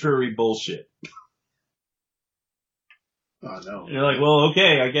arbitrary bullshit. Oh, no. You're like, well,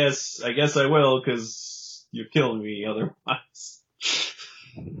 okay, I guess I will, cause you're killing me otherwise.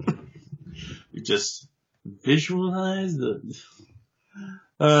 You just visualize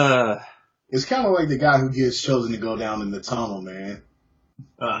It's kind of like the guy who gets chosen to go down in the tunnel, man.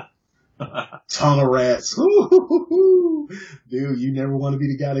 Tunnel rats. Dude, you never want to be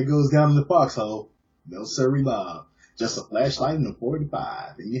the guy that goes down in the foxhole. No sirree, Bob. Just a flashlight and a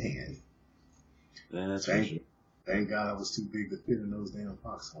 45 in your hand. Yeah, that's Thank God I was too big to fit in those damn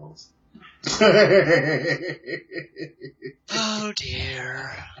foxholes. Oh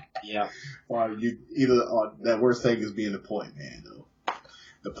dear. Yeah. Or that worst thing is being the point man, though.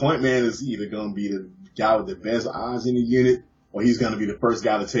 The point man is either going to be the guy with the best eyes in the unit or he's going to be the first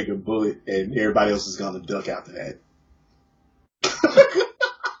guy to take a bullet, and everybody else is going to duck after that.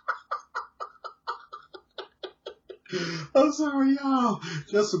 I'm sorry, y'all.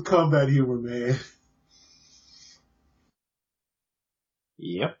 Just some combat humor, man.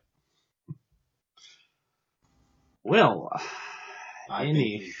 Yep. Well, I think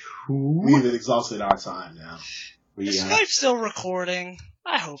anywho, we've exhausted our time now. Is Skype still recording?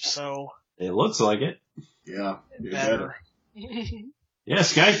 I hope so. It looks like it. Yeah, it Better. Yeah,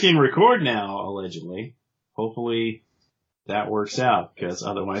 Skype can record now, allegedly. Hopefully that works out, because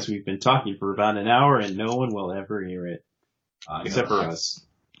otherwise we've been talking for about an hour and no one will ever hear it. Except for us.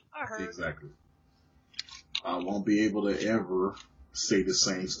 I heard. Exactly. I won't be able to ever say the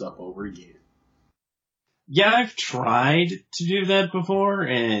same stuff over again. Yeah, I've tried to do that before,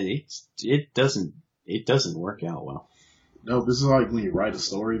 and it doesn't work out well. No, this is like when you write a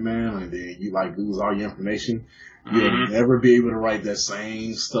story, man, and then you like lose all your information. You'll never be able to write that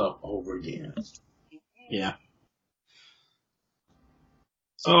same stuff over again. Yeah.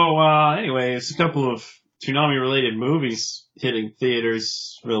 So, anyways, a couple of Toonami-related movies hitting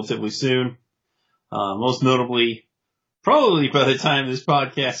theaters relatively soon. Most notably, probably by the time this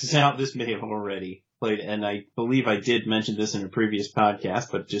podcast is out, this may have already played, and I believe I did mention this in a previous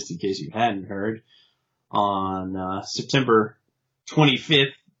podcast, but just in case you hadn't heard, on September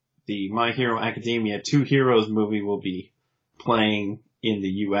 25th, the My Hero Academia 2 Heroes movie will be playing in the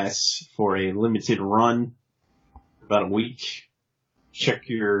U.S. for a limited run, about a week. Check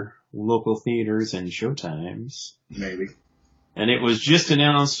your local theaters and showtimes. Maybe. And it was just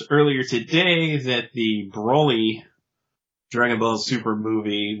announced earlier today that the Broly Dragon Ball Super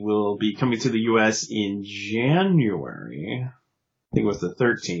movie will be coming to the U.S. in January. I think it was the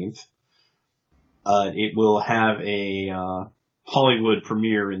 13th. It will have a Hollywood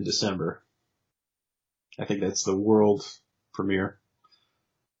premiere in December. I think that's the world premiere.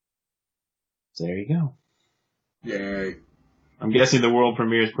 So there you go. Yay. I'm guessing the world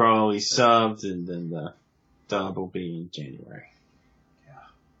premiere is probably subbed, and then the dub will be in January. Yeah.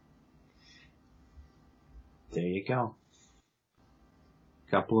 There you go.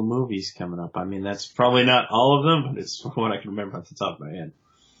 Couple of movies coming up. I mean, that's probably not all of them, but it's what I can remember off the top of my head.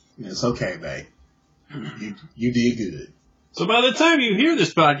 It's okay, babe. You did good. So by the time you hear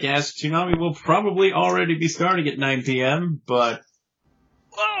this podcast, Toonami will probably already be starting at 9 p.m., but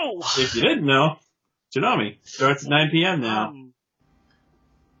Whoa! if you didn't know, Toonami starts at 9 p.m. now.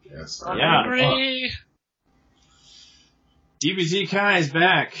 Yes. Yeah. Hungry. DBZ Kai is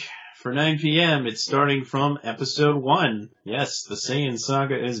back for 9 p.m. It's starting from episode 1. Yes, the Saiyan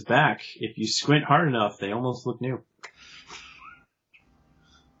Saga is back. If you squint hard enough, they almost look new.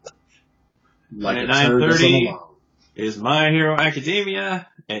 Like And a at turd that's on 9:30 the lawn. is My Hero Academia.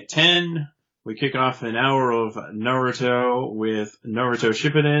 At 10, we kick off an hour of Naruto with Naruto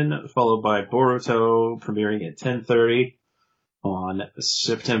Shippuden, followed by Boruto, premiering at 10:30 on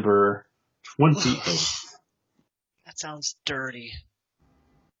September 28th. That sounds dirty.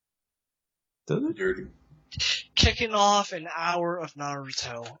 Does it? Dirty. Kicking off an hour of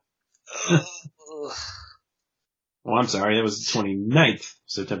Naruto. Ugh. Oh, I'm sorry, that was the 29th,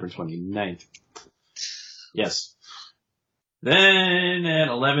 September 29th. Yes. Then at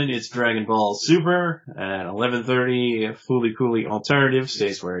 11, it's Dragon Ball Super. At 11:30, Fooly Cooly Alternative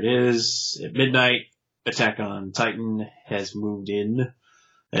stays where it is. At midnight, Attack on Titan has moved in.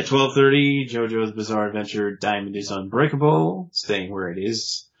 At 12:30, JoJo's Bizarre Adventure Diamond is Unbreakable, staying where it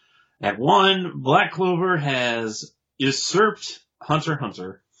is. At 1, Black Clover has usurped Hunter x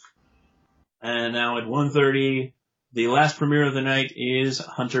Hunter. And now at 1:30, the last premiere of the night is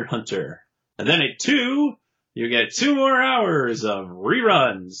Hunter x Hunter. And then at 2, you get 2 more hours of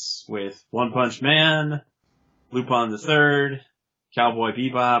reruns with One Punch Man, Lupin III, Cowboy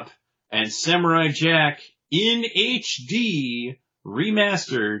Bebop, and Samurai Jack in HD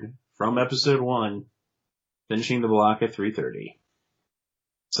remastered from episode 1, finishing the block at 3:30.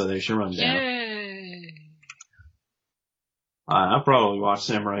 So there's your rundown. Yay! I'll probably watch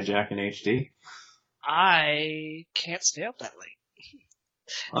Samurai Jack in HD. I can't stay up that late.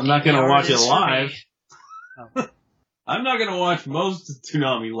 I'm not going to watch it is for live. me. Oh. I'm not going to watch most of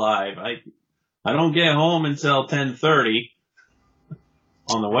Toonami live. I don't get home until 10:30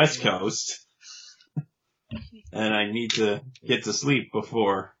 on the West Coast. And I need to get to sleep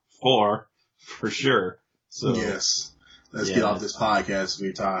before 4 for sure. So Yes. Let's Yeah. get off this podcast.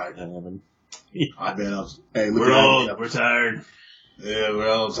 We're tired. I've been up. Hey, look We're at old. that. We're tired. Yeah, we're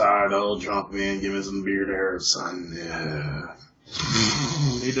all tired. Old drunk man. Give me some beer there, son. Yeah.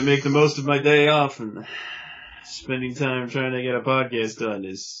 Need to make the most of my day off, and spending time trying to get a podcast done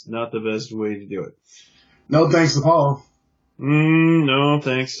is not the best way to do it. No thanks to Paul. No,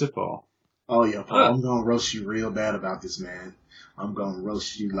 thanks to Paul. Oh yeah, Paul, I'm gonna roast you real bad about this, man. I'm gonna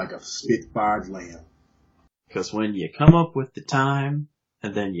roast you like a spit-fired lamb. Because when you come up with the time,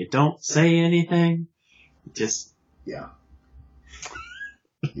 and then you don't say anything, Yeah.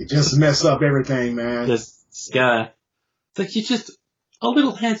 You just mess up everything, man. it's like you just, a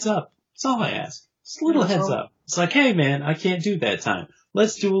little heads up. That's all I ask. Just a little heads up. It's like, hey man, I can't do that time.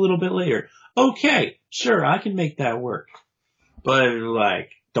 Let's do a little bit later. Okay, sure, I can make that work. But like,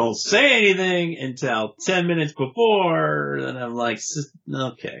 don't say anything until 10 minutes before, and I'm like,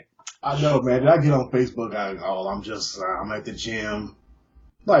 okay. I know, man. I get on Facebook, I'm at the gym.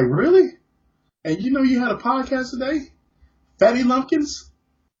 Like, really? And you know you had a podcast today? Fatty Lumpkins?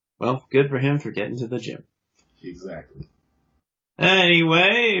 Well, good for him for getting to the gym. Exactly.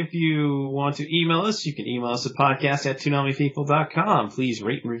 Anyway, if you want to email us, you can email us at podcast@toonamifaithful.com. Please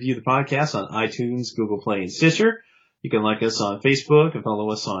rate and review the podcast on iTunes, Google Play, and Stitcher. You can like us on Facebook and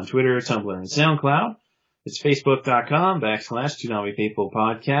follow us on Twitter, Tumblr, and SoundCloud. It's facebook.com/Toonami Faithful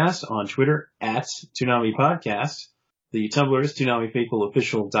Podcast, on Twitter @Toonami Podcast. The Tumblr is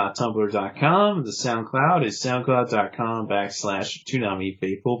ToonamiFaithfulOfficial.tumblr.com. The SoundCloud is SoundCloud.com/Toonami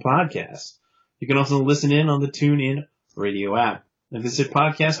Faithful Podcast. You can also listen in on the TuneIn radio app. And visit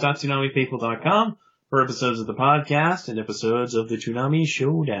podcast.ToonamiFaithful.com for episodes of the podcast and episodes of the Toonami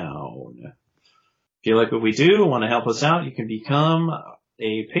Showdown. If you like what we do and want to help us out, you can become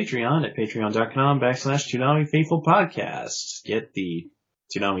a Patreon at patreon.com/Toonami Faithful Podcast. Get the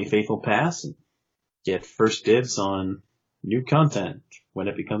Toonami Faithful Pass and get first dibs on new content when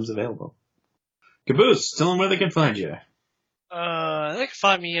it becomes available. Caboose, tell them where they can find you. They can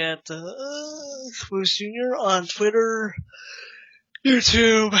find me at Caboose Jr. on Twitter,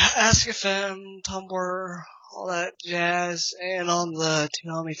 YouTube, AskFM, Tumblr, all that jazz, and on the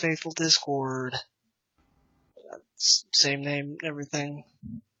Toonami Faithful Discord. Same name, everything.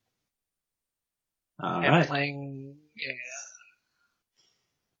 All and right. playing, yeah.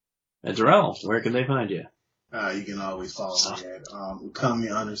 And Jarrell, where can they find you? You can always follow me at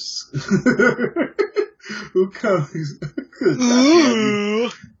Ukami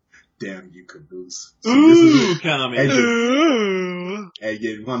Damn you, Caboose. Ooh, Kami. And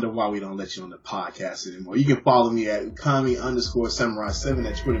you wonder why we don't let you on the podcast anymore. You can follow me at Ukami_Samurai7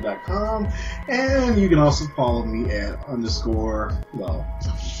 at Twitter.com. And you can also follow me at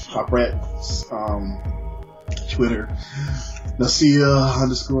Popret, Twitter.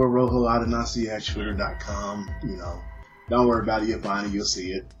 Nasia_Rojo Adenasi at Twitter.com. You know, don't worry about it. You'll find it. You'll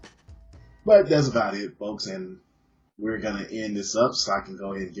see it. But that's about it, folks. And we're going to end this up so I can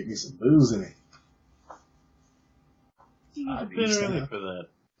go ahead and get me some booze in it. I've been early for that.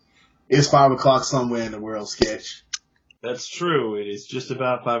 It's 5 o'clock somewhere in the world, Sketch. That's true. It is just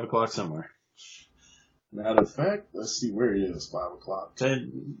about 5 o'clock somewhere. Matter of fact, let's see where it is. 5 o'clock.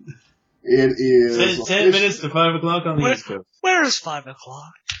 10 It is 10 minutes to 5 o'clock on the East Coast. Where is 5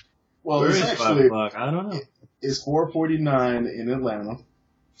 o'clock? Well, Where it's is 5 actually o'clock? I don't know. it's 4:49 in Atlanta.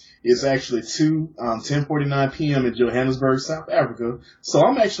 It's actually 10:49 p.m. in Johannesburg, South Africa. So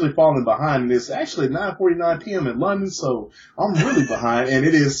I'm actually falling behind. And it's actually 9:49 p.m. in London, so I'm really behind. And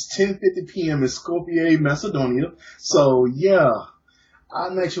it is 10:50 p.m. in Skopje, Macedonia. So yeah,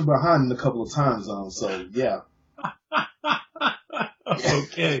 I'm actually behind in a couple of time zones. So yeah.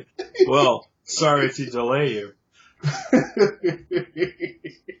 Okay. Well, sorry to delay you.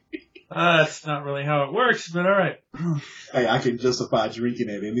 That's not really how it works, but alright. Hey, I can justify drinking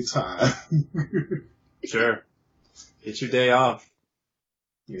at any time. Sure. It's your day off.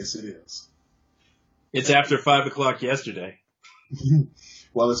 Yes, it is. It's after 5 o'clock yesterday.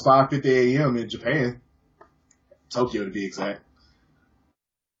 Well, it's 5:50 a.m. in Japan. Tokyo, to be exact.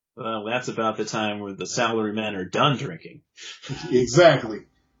 Well, that's about the time where the salarymen are done drinking. Exactly.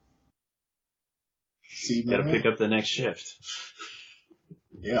 See, Gotta man? pick up the next shift.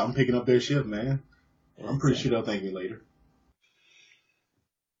 Yeah, I'm picking up their shift, man. I'm pretty sure they'll thank me later.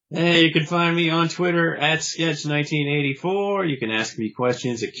 Hey, you can find me on Twitter at Sketch1984. You can ask me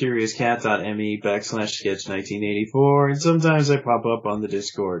questions at curiouscat.me/Sketch1984. And sometimes I pop up on the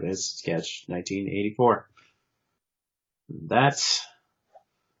Discord as Sketch1984. That's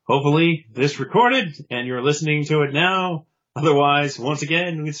hopefully this recorded and you're listening to it now. Otherwise, once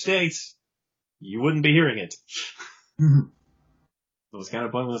again, it states you wouldn't be hearing it. So it's kind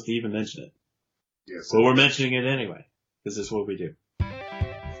of pointless to even mention it. Yes. But we're mentioning it anyway, because this is what we do.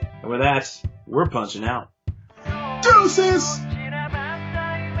 And with that, we're punching out. Deuces!